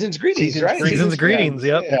Season's Greetings, right? Season's Greetings,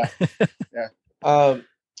 yep. Yeah.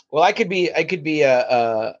 Well, I could be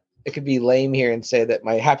lame here and say that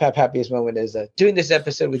my happiest moment is doing this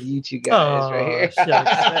episode with you two guys right here.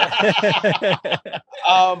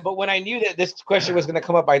 But when I knew that this question was going to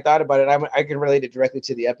come up, I thought about it. I can relate it directly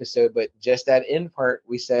to the episode, but just that end part,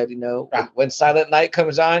 we said, when Silent Night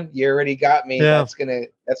comes on, you already got me. Yeah.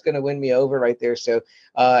 That's gonna win me over right there. So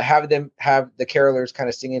have the carolers kind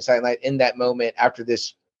of singing Silent Night in that moment after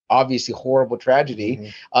this obviously horrible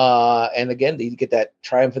tragedy. And again, you get that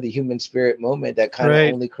triumph of the human spirit moment that kind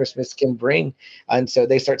of only Christmas can bring. And so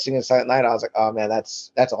they start singing Silent Night. I was like, oh man,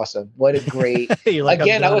 that's awesome. What a great,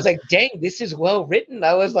 again, I was like, dang, this is well written.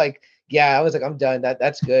 I was like, I'm done.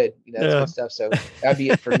 That's good. That's my stuff. So that'd be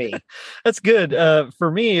it for me. That's good.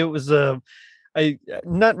 For me, it was, I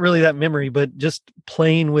not really that memory, but just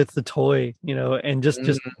playing with the toy, and just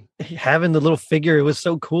having the little figure. It was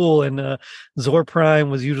so cool. And Zor Prime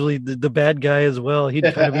was usually the bad guy as well. He'd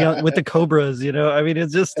kind of be on with the Cobras, I mean,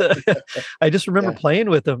 it's just I just remember playing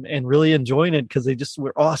with them and really enjoying it because they just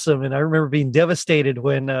were awesome. And I remember being devastated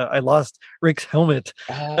when I lost Rick's helmet.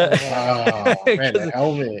 The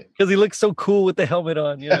helmet, because he looked so cool with the helmet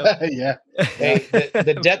on. Yeah. Hey,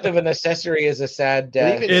 the death of an accessory is a sad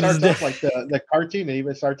death. It even starts off like the cartoon. It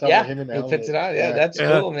even starts off with him in the helmet. He puts it on. Yeah, that's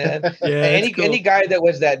cool, man. Any guy that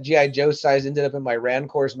was that G.I. Joe size ended up in my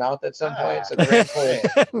Rancor's mouth at some point. So the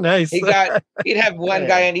Rancor, nice. He'd have one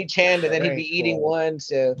guy in each hand, and then he'd be eating one.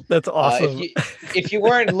 So that's awesome. If you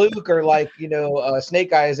weren't Luke or like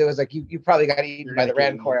Snake Eyes, it was like you probably got eaten by the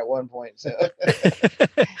Rancor at one point. So.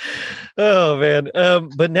 Oh man.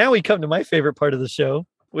 But now we come to my favorite part of the show,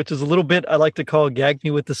 which is a little bit I like to call Gag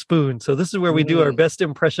Me with the Spoon. So this is where we do our best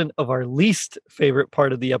impression of our least favorite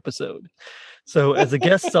part of the episode. So as a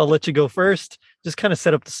guest, I'll let you go first. Just kind of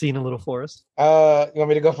set up the scene a little for us. You want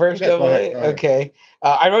me to go first? Okay.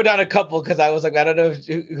 I wrote down a couple because I was like, I don't know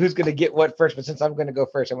who's going to get what first, but since I'm going to go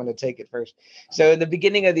first, I'm going to take it first. So in the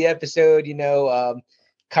beginning of the episode,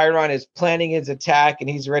 Chiron is planning his attack and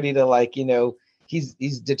he's ready to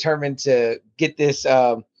he's determined to get this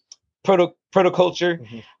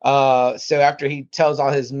protoculture. So after he tells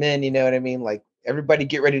all his men, you know what I mean? Like, everybody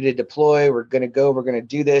get ready to deploy. We're going to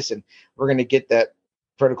do this and we're going to get that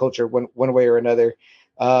protoculture one way or another.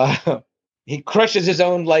 He crushes his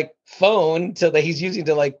own phone so that he's using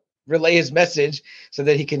to relay his message so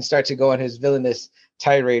that he can start to go on his villainous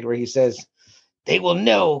tirade where he says, they will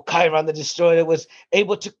know Chiron the Destroyer was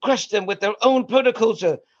able to crush them with their own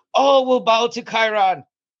protoculture. All will bow to Chiron.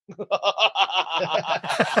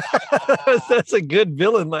 That's a good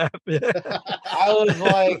villain laugh. I was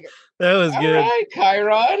like, that was all good. right,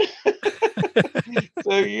 Chiron.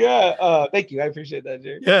 So yeah, thank you. I appreciate that,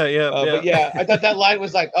 Jerry. Yeah. But yeah, I thought that line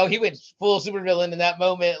was like, oh, he went full supervillain in that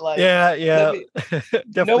moment. Like, Yeah.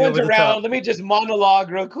 No one's over the around. top. Let me just monologue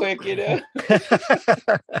real quick, you know.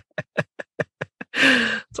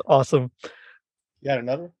 It's awesome. You got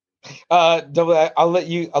another? Double. I'll let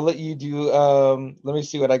you do. Let me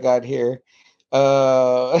see what I got here.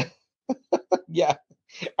 Yeah,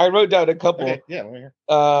 I wrote down a couple. Okay, yeah, let me hear.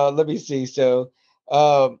 Let me see. So,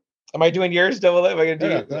 am I doing yours, Double? Am I gonna do?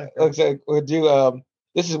 Yeah, go ahead. Looks like we'll do.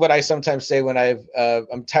 This is what I sometimes say when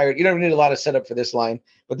I'm tired. You don't need a lot of setup for this line,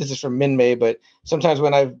 but this is from Min May. But sometimes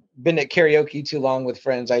when I've been at karaoke too long with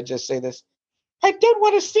friends, I just say this: I don't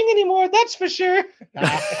want to sing anymore. That's for sure.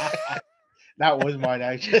 That was mine,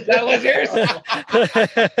 actually. That was yours.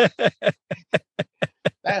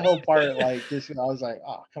 That whole part, like, just I was like,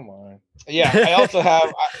 oh, come on. Yeah, I also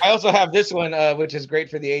have this one, which is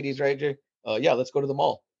great for the '80s, right, Jay? Yeah, let's go to the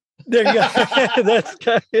mall. There you go. That's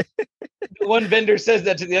kind of... One vendor says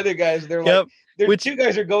that to the other guys. They're Yep. like, two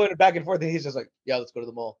guys are going back and forth, and he's just like, yeah, let's go to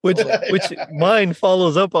the mall. Which mine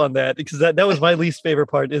follows up on that, because that was my least favorite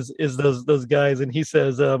part is those guys, and he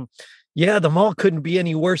says, yeah, the mall couldn't be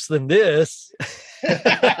any worse than this.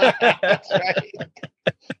 That's right.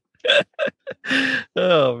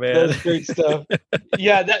 Oh man, that's great stuff.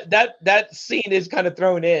 Yeah, that scene is kind of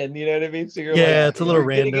thrown in. You know what I mean? So you're it's a little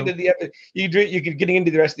random. Into the you could getting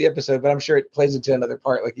into the rest of the episode, but I'm sure it plays into another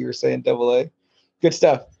part, like you were saying. Double A, good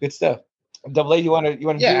stuff. Double A, you want to do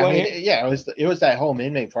one? Yeah, it was that whole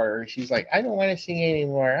inmate part where she's like, I don't want to sing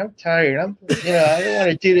anymore. I'm tired. I don't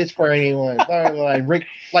want to do this for anyone. Rick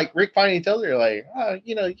finally tells her, like, oh,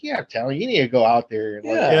 you have talent. You need to go out there.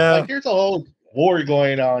 Like, there's a whole war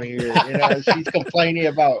going on here. She's complaining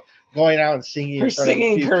about going out and singing. Her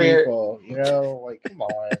singing career. People, like, come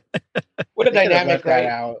on. What a dynamic,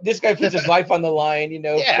 right? This guy puts his life on the line.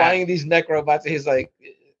 Flying these mech robots. And he's like,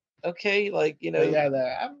 okay, like,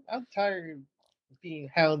 I'm tired of being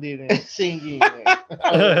hounded and singing.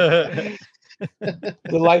 The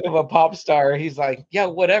life of a pop star. He's like, yeah,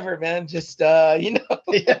 whatever, man. Just make up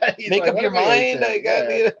your mind.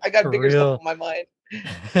 I got bigger stuff on my mind.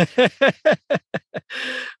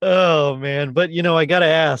 Oh man, but I gotta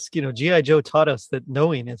ask, G.I. Joe taught us that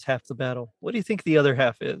knowing is half the battle. What do you think the other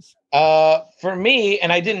half is? For me,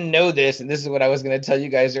 and I didn't know this, and this is what I was going to tell you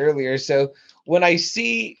guys earlier. So when I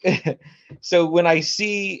see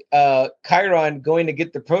Chiron going to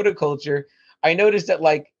get the protoculture, I noticed that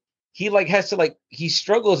he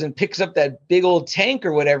struggles and picks up that big old tank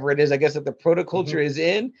or whatever it is, I guess, that the protoculture is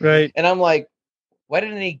in. Right. And I'm like, why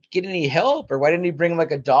didn't he get any help, or why didn't he bring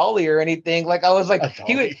like a dolly or anything? Like, I was like,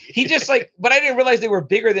 he just like, but I didn't realize they were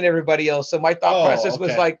bigger than everybody else. So my thought process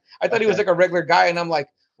was like, I thought he was like a regular guy. And I'm like,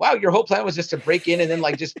 wow, your whole plan was just to break in and then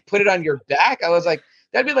like just put it on your back. I was like,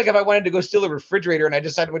 that'd be like if I wanted to go steal a refrigerator and I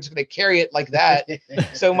decided we're just going to carry it like that.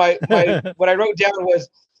 So my what I wrote down was,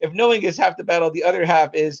 if knowing is half the battle, the other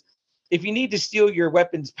half is, if you need to steal your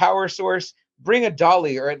weapon's power source, bring a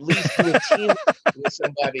dolly, or at least do a team with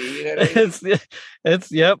somebody. You know what I mean?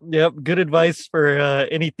 It's yep. Good advice for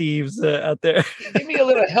any thieves out there. Give me a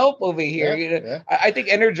little help over here. I think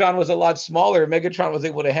Energon was a lot smaller. Megatron was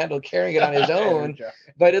able to handle carrying it on his own,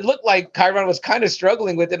 but it looked like Chiron was kind of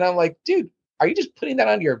struggling with it. And I'm like, dude, are you just putting that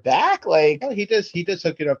on your back? Like, he does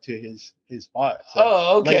hook it up to his spot. So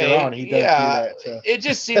okay. Later on, he does do that. So. It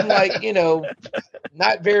just seemed like,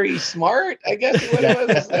 not very smart, I guess. What it was.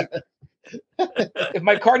 It's like, if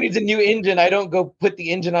my car needs a new engine, I don't go put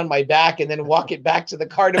the engine on my back and then walk it back to the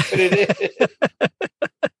car to put it in.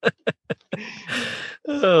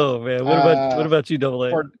 Oh man, what about you, Double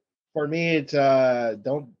A? For me, it's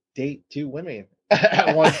don't date two women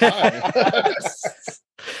at one time.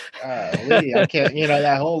 I can't.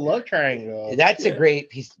 That whole love triangle. That's a great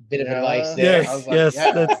bit of advice there. Yes,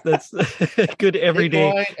 that's good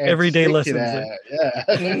everyday lessons. Yeah.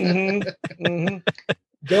 Mm-hmm.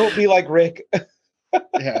 Don't be like Rick.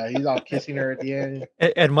 Yeah, he's all kissing her at the end.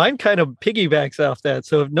 And mine kind of piggybacks off that.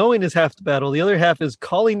 So if knowing is half the battle, the other half is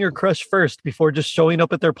calling your crush first before just showing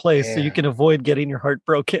up at their place, so you can avoid getting your heart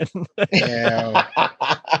broken. Yeah.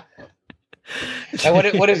 And what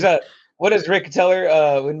does Rick tell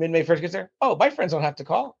her when Min May first gets there? Oh, my friends don't have to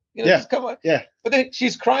call. Just come on. Yeah. But then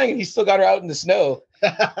she's crying and he's still got her out in the snow.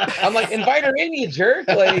 I'm like, invite her in, you jerk.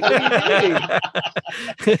 Like, what are you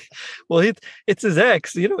doing? Well, it's his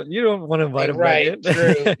ex. You don't want to invite him Right, back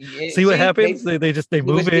true. in. See what happens? They He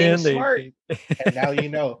move was being in. smart. And now you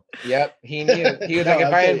know. Yep, he knew. He was No, like, if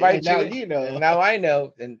I'm I saying, invite and now you, you know. and now I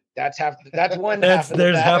know, and that's one half of the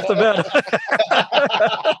There's battle. half the battle.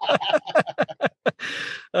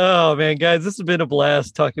 Oh man, guys, this has been a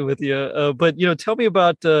blast talking with you. But tell me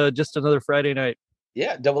about just another Friday night.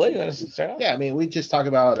 Yeah, Double A, you want to start off? Yeah, I mean, we just talk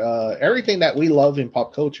about everything that we love in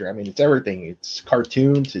pop culture. I mean, it's everything. It's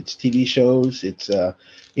cartoons, it's TV shows, it's I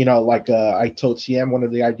told CM, one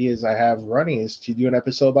of the ideas I have running is to do an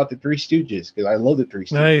episode about the Three Stooges, because I love the Three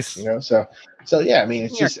Stooges. Nice. So yeah, I mean,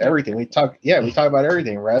 it's just everything. We talk about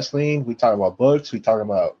everything. Wrestling, we talk about books, we talk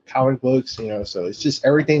about comic books, so it's just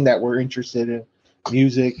everything that we're interested in.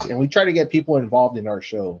 Music, and we try to get people involved in our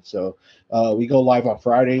show. So we go live on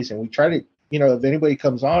Fridays, and we try to, if anybody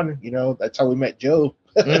comes on, that's how we met Joe.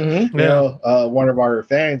 Mm-hmm. One of our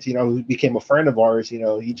fans, who became a friend of ours,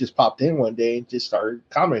 he just popped in one day and just started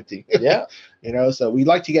commenting. Yeah. So we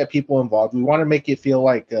like to get people involved. We want to make it feel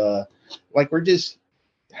like we're just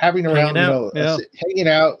having around, hanging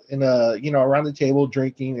out and around the table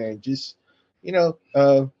drinking and just,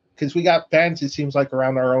 because we got fans, it seems like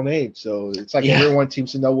around our own age. So it's like everyone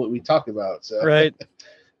seems to know what we talk about. So right.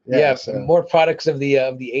 More products of the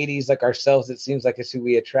 80s like ourselves, it seems like it's who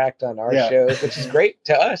we attract on our shows, which is great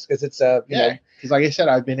to us because it's because like I said,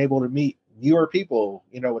 I've been able to meet newer people,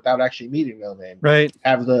 without actually meeting them, and right,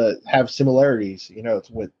 have similarities,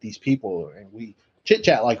 with these people, and we chit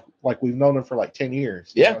chat like we've known them for like 10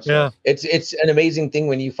 years. It's an amazing thing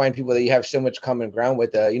when you find people that you have so much common ground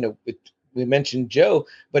with. We mentioned Joe,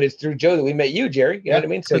 but it's through Joe that we met you, Jerry. You know what I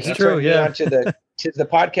mean? So he turned me on to the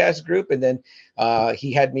podcast group, and then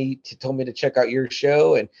he had told me to check out your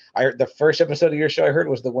show. And I heard the first episode of your show I heard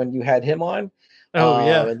was the one you had him on.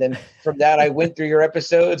 And then from that, I went through your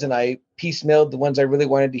episodes and I piecemealed the ones I really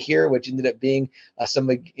wanted to hear, which ended up being some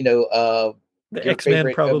of the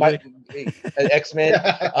X-Men, probably X-Men.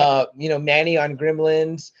 Manny on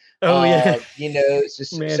Gremlins. It's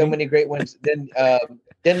just Manny. So many great ones.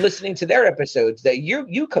 Then listening to their episodes that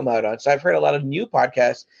you come out on. So I've heard a lot of new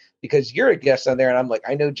podcasts because you're a guest on there, and I'm like,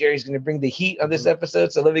 I know Jerry's going to bring the heat on this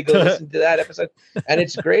episode, so let me go listen to that episode. And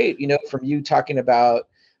it's great, from you talking about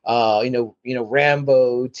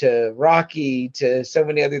Rambo to Rocky to so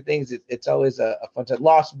many other things. It's always a fun time.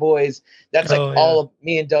 Lost Boys. That's all of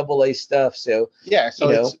me and Double A stuff. So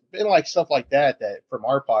it's been like stuff like that from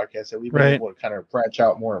our podcast that we've been able to kind of branch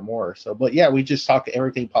out more and more. So, but we just talk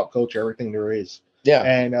everything pop culture, everything there is. Yeah,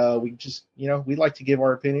 and we just we like to give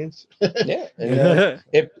our opinions.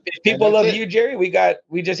 If people love you, Jerry,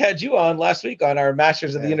 we just had you on last week on our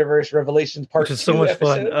Masters of the Universe Revelations Part 2 which is so much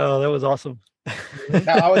episode. fun. Oh, that was awesome.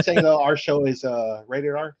 Now I would say though our show is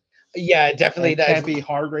rated R. Yeah, definitely. That can be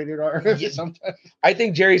hard rated R. Sometimes I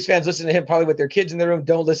think Jerry's fans listen to him probably with their kids in the room.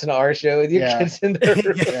 Don't listen to our show with your kids in the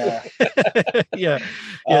room.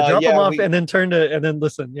 Drop them off and then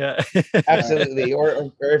listen. Yeah, absolutely.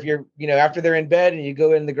 Or if you're after they're in bed and you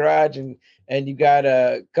go in the garage and you got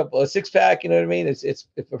a 6-pack, you know what I mean? It's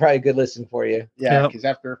probably a good listen for you. Yeah, because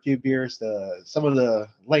after a few beers, some of the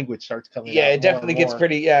language starts coming. Yeah, it definitely gets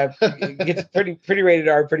pretty. It gets pretty rated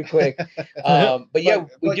R pretty quick. We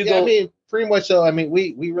do go. I mean, pretty much so. I mean,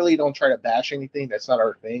 we really don't try to bash anything. That's not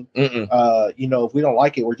our thing. If we don't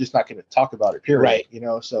like it, we're just not going to talk about it. Period. Right. We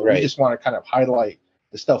just want to kind of highlight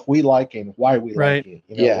the stuff we like and why we like it.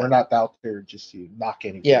 We're not out there just to knock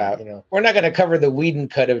anything. Yeah. We're not going to cover the Whedon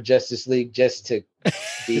cut of Justice League just to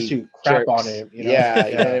be to crap on it. Yeah,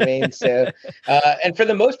 you know what I mean? So, and for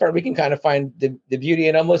the most part, we can kind of find the beauty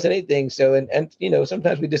in almost anything. So, and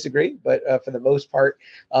sometimes we disagree, but for the most part,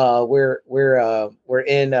 we're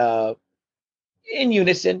in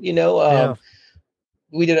unison.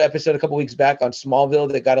 We did an episode a couple weeks back on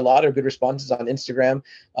Smallville that got a lot of good responses on Instagram.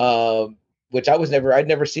 Which I'd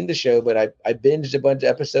never seen the show, but I binged a bunch of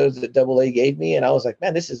episodes that Double A gave me, and I was like,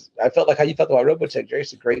 man, I felt like how you felt about Robotech, Jerry.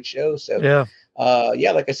 It's a great show. So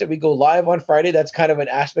like I said, we go live on Friday. That's kind of an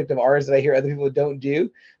aspect of ours that I hear other people don't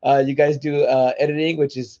do. You guys do editing,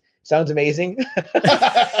 which sounds amazing.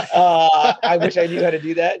 I wish I knew how to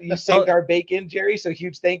do that. You saved our bacon, Jerry. So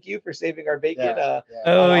huge thank you for saving our bacon.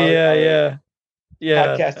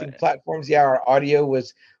 Podcasting platforms. Yeah, our audio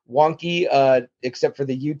was wonky except for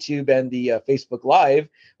the YouTube and the Facebook Live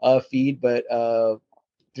feed, but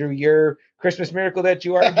through your Christmas miracle that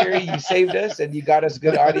you are, Jerry, you saved us and you got us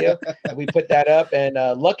good audio, and we put that up. And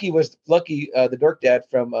Lucky, the Dork Dad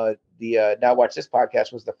from the Now Watch This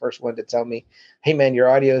podcast, was the first one to tell me, hey man, your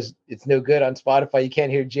audio it's no good on Spotify, you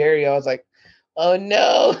can't hear Jerry. I was like, oh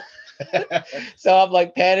no. So I'm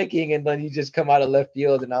like panicking, and then you just come out of left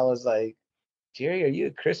field, and I was like, Jerry, are you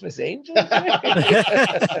a Christmas angel?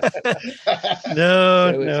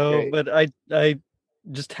 No, Great. but I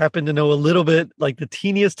just happen to know a little bit, like the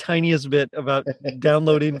tiniest bit about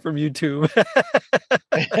downloading from YouTube.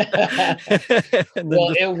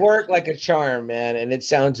 Well, it worked like a charm, man, and it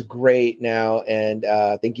sounds great now. And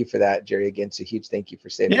thank you for that, Jerry. Again, it's a huge thank you for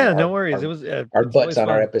saving. No worries. It was our butts on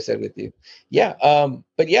our episode with you. Yeah,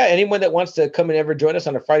 but yeah, anyone that wants to come and ever join us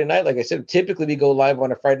on a Friday night, like I said, typically we go live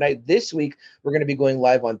on a Friday night. This week we're going to be going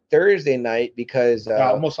live on Thursday night because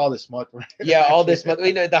almost all this month. All this month.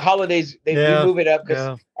 You know, the holidays they move it up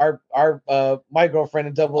because our my girlfriend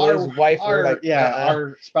and his wife were like,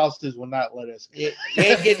 our spouses will not let us. You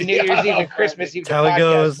ain't getting New Year's Eve and Christmas Eve. That's how it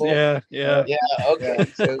goes. Bowl. Yeah. Okay.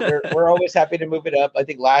 So we're always happy to move it up. I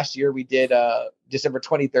think last year we did December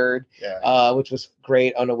 23rd, which was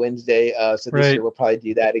great on a Wednesday. So this year we'll probably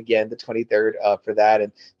do that again, the 23rd for that.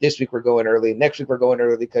 And this week we're going early. Next week we're going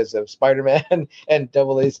early because of Spider-Man and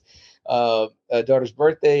Double A's daughter's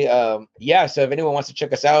birthday. So if anyone wants to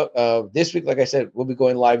check us out this week, like I said, we'll be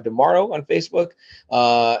going live tomorrow on Facebook,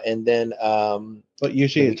 and then but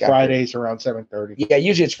usually it's Fridays around 7:30. Yeah,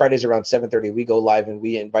 usually it's Fridays around 7:30. We go live and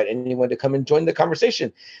we invite anyone to come and join the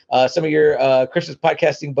conversation. Some of your Christmas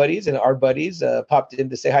podcasting buddies and our buddies popped in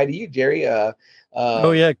to say hi to you, Jerry.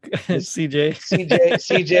 CJ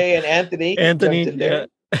and Anthony.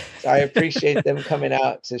 So I appreciate them coming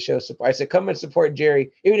out to show support. I said, come and support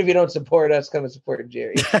Jerry. Even if you don't support us, come and support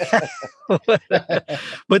Jerry.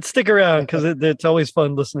 But stick around because it's always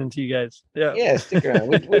fun listening to you guys. Yeah, stick around.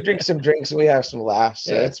 We drink some drinks and we have some laughs.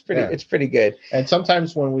 So it's pretty good. And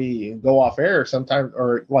sometimes when we go off air,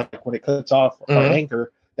 or like when it cuts off our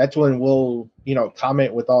anchor, that's when we'll,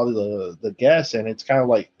 comment with all the guests, and it's kind of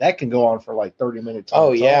like that can go on for like 30 minutes.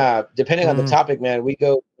 Depending on the topic, man. We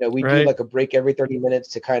go, we do like a break every 30 minutes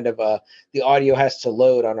to kind of the audio has to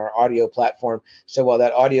load on our audio platform. So while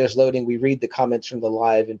that audio is loading, we read the comments from the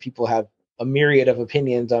live, and people have a myriad of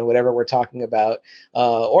opinions on whatever we're talking about,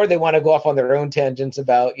 or they want to go off on their own tangents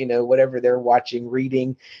about whatever they're watching,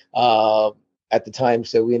 reading at the time.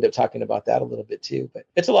 So we end up talking about that a little bit too, but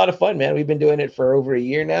it's a lot of fun, man. We've been doing it for over a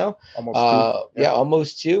year now.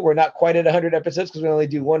 Almost two. We're not quite at 100 episodes because we only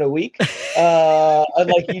do one a week.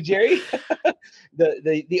 Unlike you, Jerry,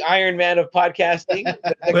 the Iron Man of podcasting,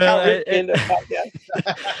 the of podcast.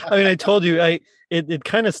 I mean, I told you, it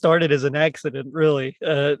kind of started as an accident, really.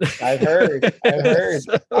 I've heard.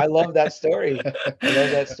 So, I love that story.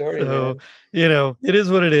 So, it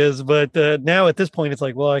is what it is. But now at this point, it's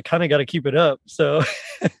like, well, I kind of got to keep it up. So,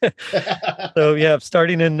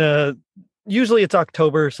 starting in usually it's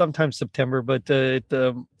October, sometimes September, but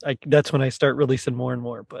that's when I start releasing more and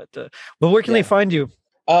more. But where can they find you?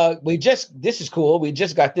 This is cool. We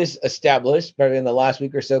just got this established probably in the last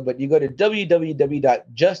week or so, but you go to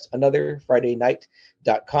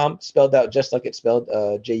www.justanotherfridaynight.com, spelled out just like it's spelled,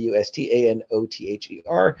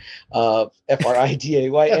 JUSTANOTHER,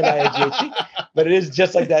 FRIDAYNIGHT, but it is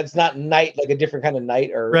just like that. It's not night, like a different kind of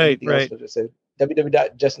night or anything else. So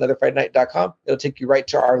www.justanotherfridaynight.com. It'll take you right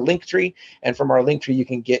to our link tree. And from our link tree, you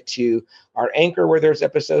can get to our Anchor where there's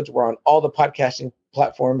episodes. We're on all the podcasting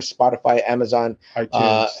platforms, Spotify, Amazon,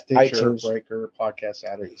 iTunes, Breaker, Podcast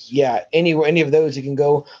Addicts. Yeah, any of those you can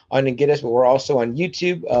go on and get us. But we're also on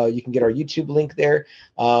YouTube. You can get our YouTube link there.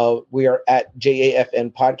 We are at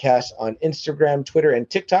JAFN Podcast on Instagram, Twitter, and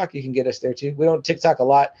TikTok. You can get us there too. We don't TikTok a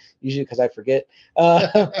lot, usually because I forget.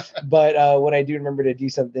 But when I do remember to do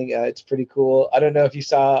something, it's pretty cool. I don't know if you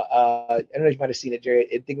saw, I don't know if you might have seen it, Jerry.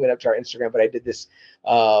 I think it went up to our Instagram, but I did this.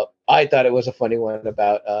 I thought it was a funny one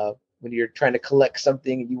about when you're trying to collect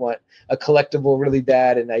something and you want a collectible really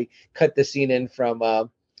bad. And I cut the scene in from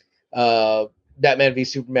Batman v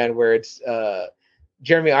Superman, where it's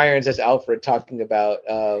Jeremy Irons as Alfred talking about,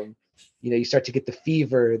 you start to get the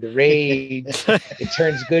fever, the rage, it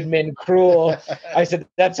turns good men cruel. I said,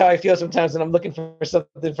 that's how I feel sometimes when I'm looking for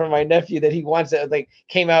something from my nephew that he wants that like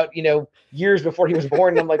came out, years before he was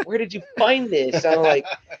born. And I'm like, where did you find this? I'm like,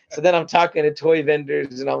 so then I'm talking to toy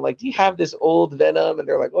vendors and I'm like, do you have this old Venom? And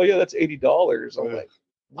they're like, oh yeah, that's $80. I'm like,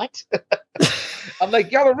 what? I'm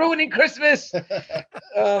like, y'all are ruining Christmas.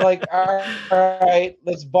 Like, all right,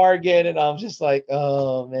 let's bargain. And I'm just like,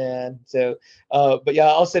 oh man. So, but yeah,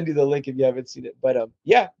 I'll send you the link if you haven't seen it. But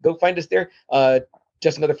go find us there.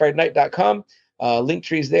 JustAnotherFridayNight.com. Link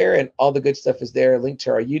tree's there and all the good stuff is there. Link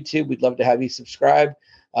to our YouTube. We'd love to have you subscribe.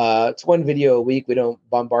 It's one video a week. We don't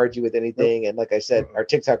bombard you with anything. And like I said, our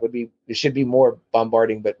TikTok should be more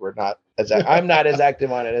bombarding, but we're not I'm not as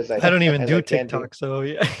active on it as I don't even do TikTok. So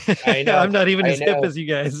yeah, I know. I'm not even as hip as you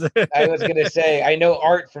guys. I was going to say, I know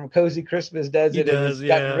Art from Cozy Christmas does it. And he's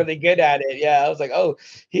gotten really good at it. Yeah. I was like, oh,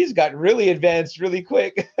 he's got really advanced really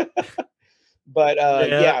quick. But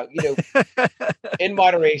in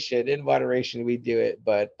moderation, we do it.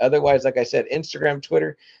 But otherwise, like I said, Instagram,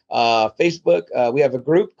 Twitter, Facebook, we have a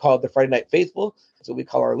group called the Friday Night Faithful. That's what we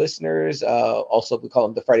call our listeners. Also, we call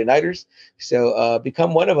them the Friday Nighters. So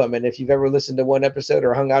become one of them. And if you've ever listened to one episode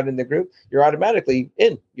or hung out in the group, you're automatically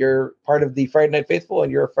in. You're part of the Friday Night Faithful,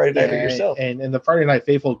 and you're a Friday Nighter yourself. And in the Friday Night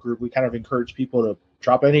Faithful group, we kind of encourage people to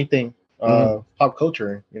drop anything pop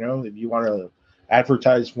culture. If you want to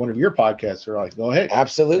advertise one of your podcasts, or like, go ahead.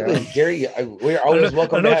 Absolutely. Jerry, we're always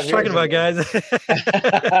welcome. I know what you're talking about, guys.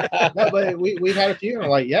 No, but we've had a few, and I'm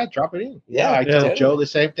like, yeah, drop it in. I tell Joe the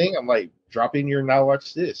same thing. I'm like, drop in your Now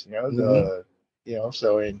Watch This,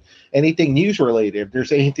 so in anything news related, if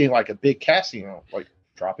there's anything like a big casting, like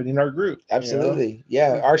drop it in our group. Absolutely.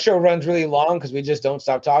 Yeah. Our show runs really long because we just don't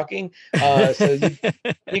stop talking. So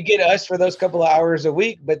you get us for those couple of hours a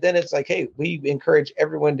week, but then it's like, hey, we encourage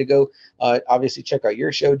everyone to go obviously check out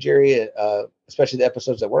your show, Jerry, especially the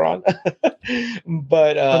episodes that we're on.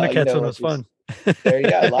 But Thundercats one was fun.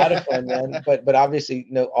 A lot of fun, man. But obviously,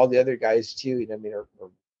 all the other guys too,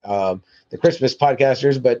 are the Christmas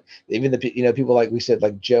podcasters, but even the people like we said,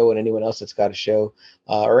 like Joe and anyone else that's got a show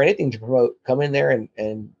or anything to promote, come in there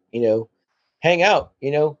and hang out.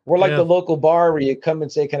 We're like the local bar where you come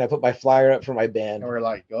and say, can I put my flyer up for my band? And we're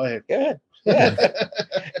like, go ahead. Yeah.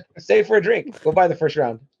 Stay for a drink. Go buy the first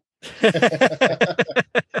round.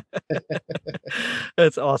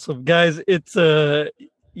 That's awesome, guys. It's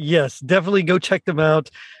yes, definitely go check them out.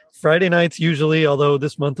 Friday nights usually, although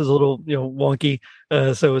this month is a little wonky,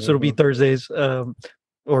 so it'll be Thursdays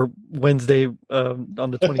or Wednesday on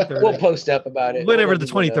the 23rd. We'll post up about it whenever the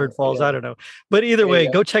 23rd falls. I don't know, but either way,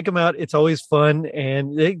 go check them out. It's always fun,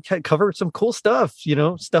 and they cover some cool stuff,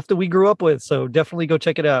 stuff that we grew up with. So definitely go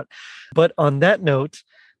check it out. But on that note,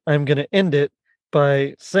 I'm going to end it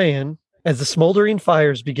by saying, as the smoldering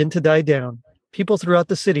fires begin to die down, people throughout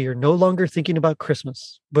the city are no longer thinking about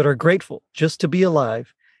Christmas, but are grateful just to be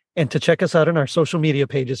alive. And to check us out on our social media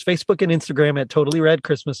pages, Facebook and Instagram at Totally Rad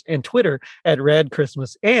Christmas, and Twitter at Rad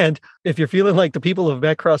Christmas. And if you're feeling like the people of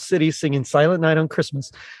Macross City singing Silent Night on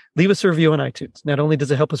Christmas, leave us a review on iTunes. Not only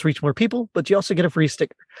does it help us reach more people, but you also get a free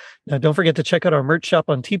sticker. Now, don't forget to check out our merch shop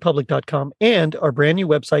on tpublic.com and our brand new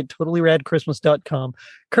website, totallyradchristmas.com,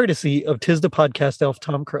 courtesy of Tis the Podcast Elf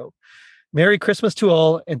Tom Crow. Merry Christmas to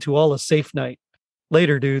all, and to all a safe night.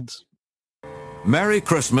 Later, dudes. Merry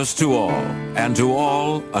Christmas to all, and to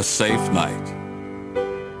all a safe night.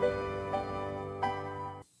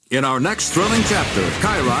 In our next thrilling chapter,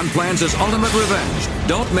 Chiron plans his ultimate revenge.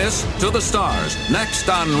 Don't miss To the Stars, next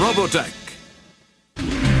on Robotech.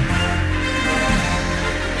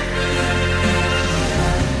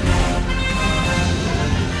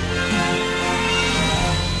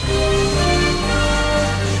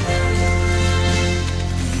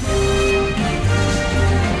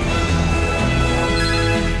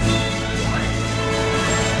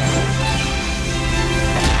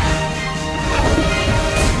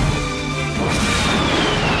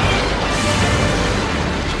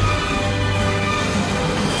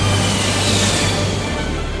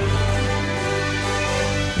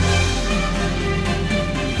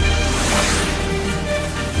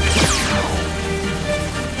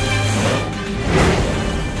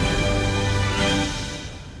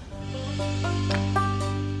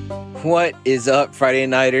 What is up, Friday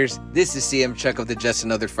Nighters? This is CM Chuck of the Just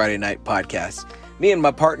Another Friday Night podcast. Me and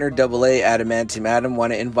my partner, AA Adamantium Adam,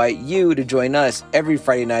 want to invite you to join us every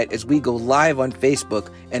Friday night as we go live on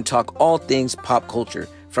Facebook and talk all things pop culture,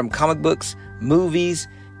 from comic books, movies,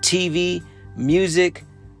 TV, music,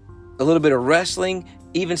 a little bit of wrestling,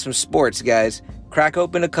 even some sports, guys. Crack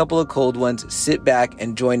open a couple of cold ones, sit back,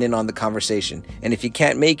 and join in on the conversation. And if you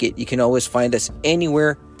can't make it, you can always find us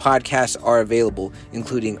anywhere podcasts are available,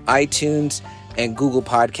 including iTunes and Google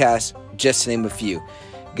Podcasts, just to name a few.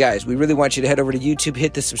 Guys, we really want you to head over to YouTube,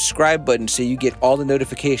 hit the subscribe button so you get all the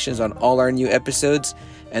notifications on all our new episodes.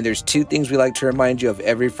 And there's two things we like to remind you of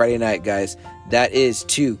every Friday night, guys. That is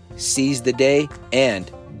to seize the day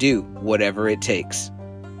and do whatever it takes.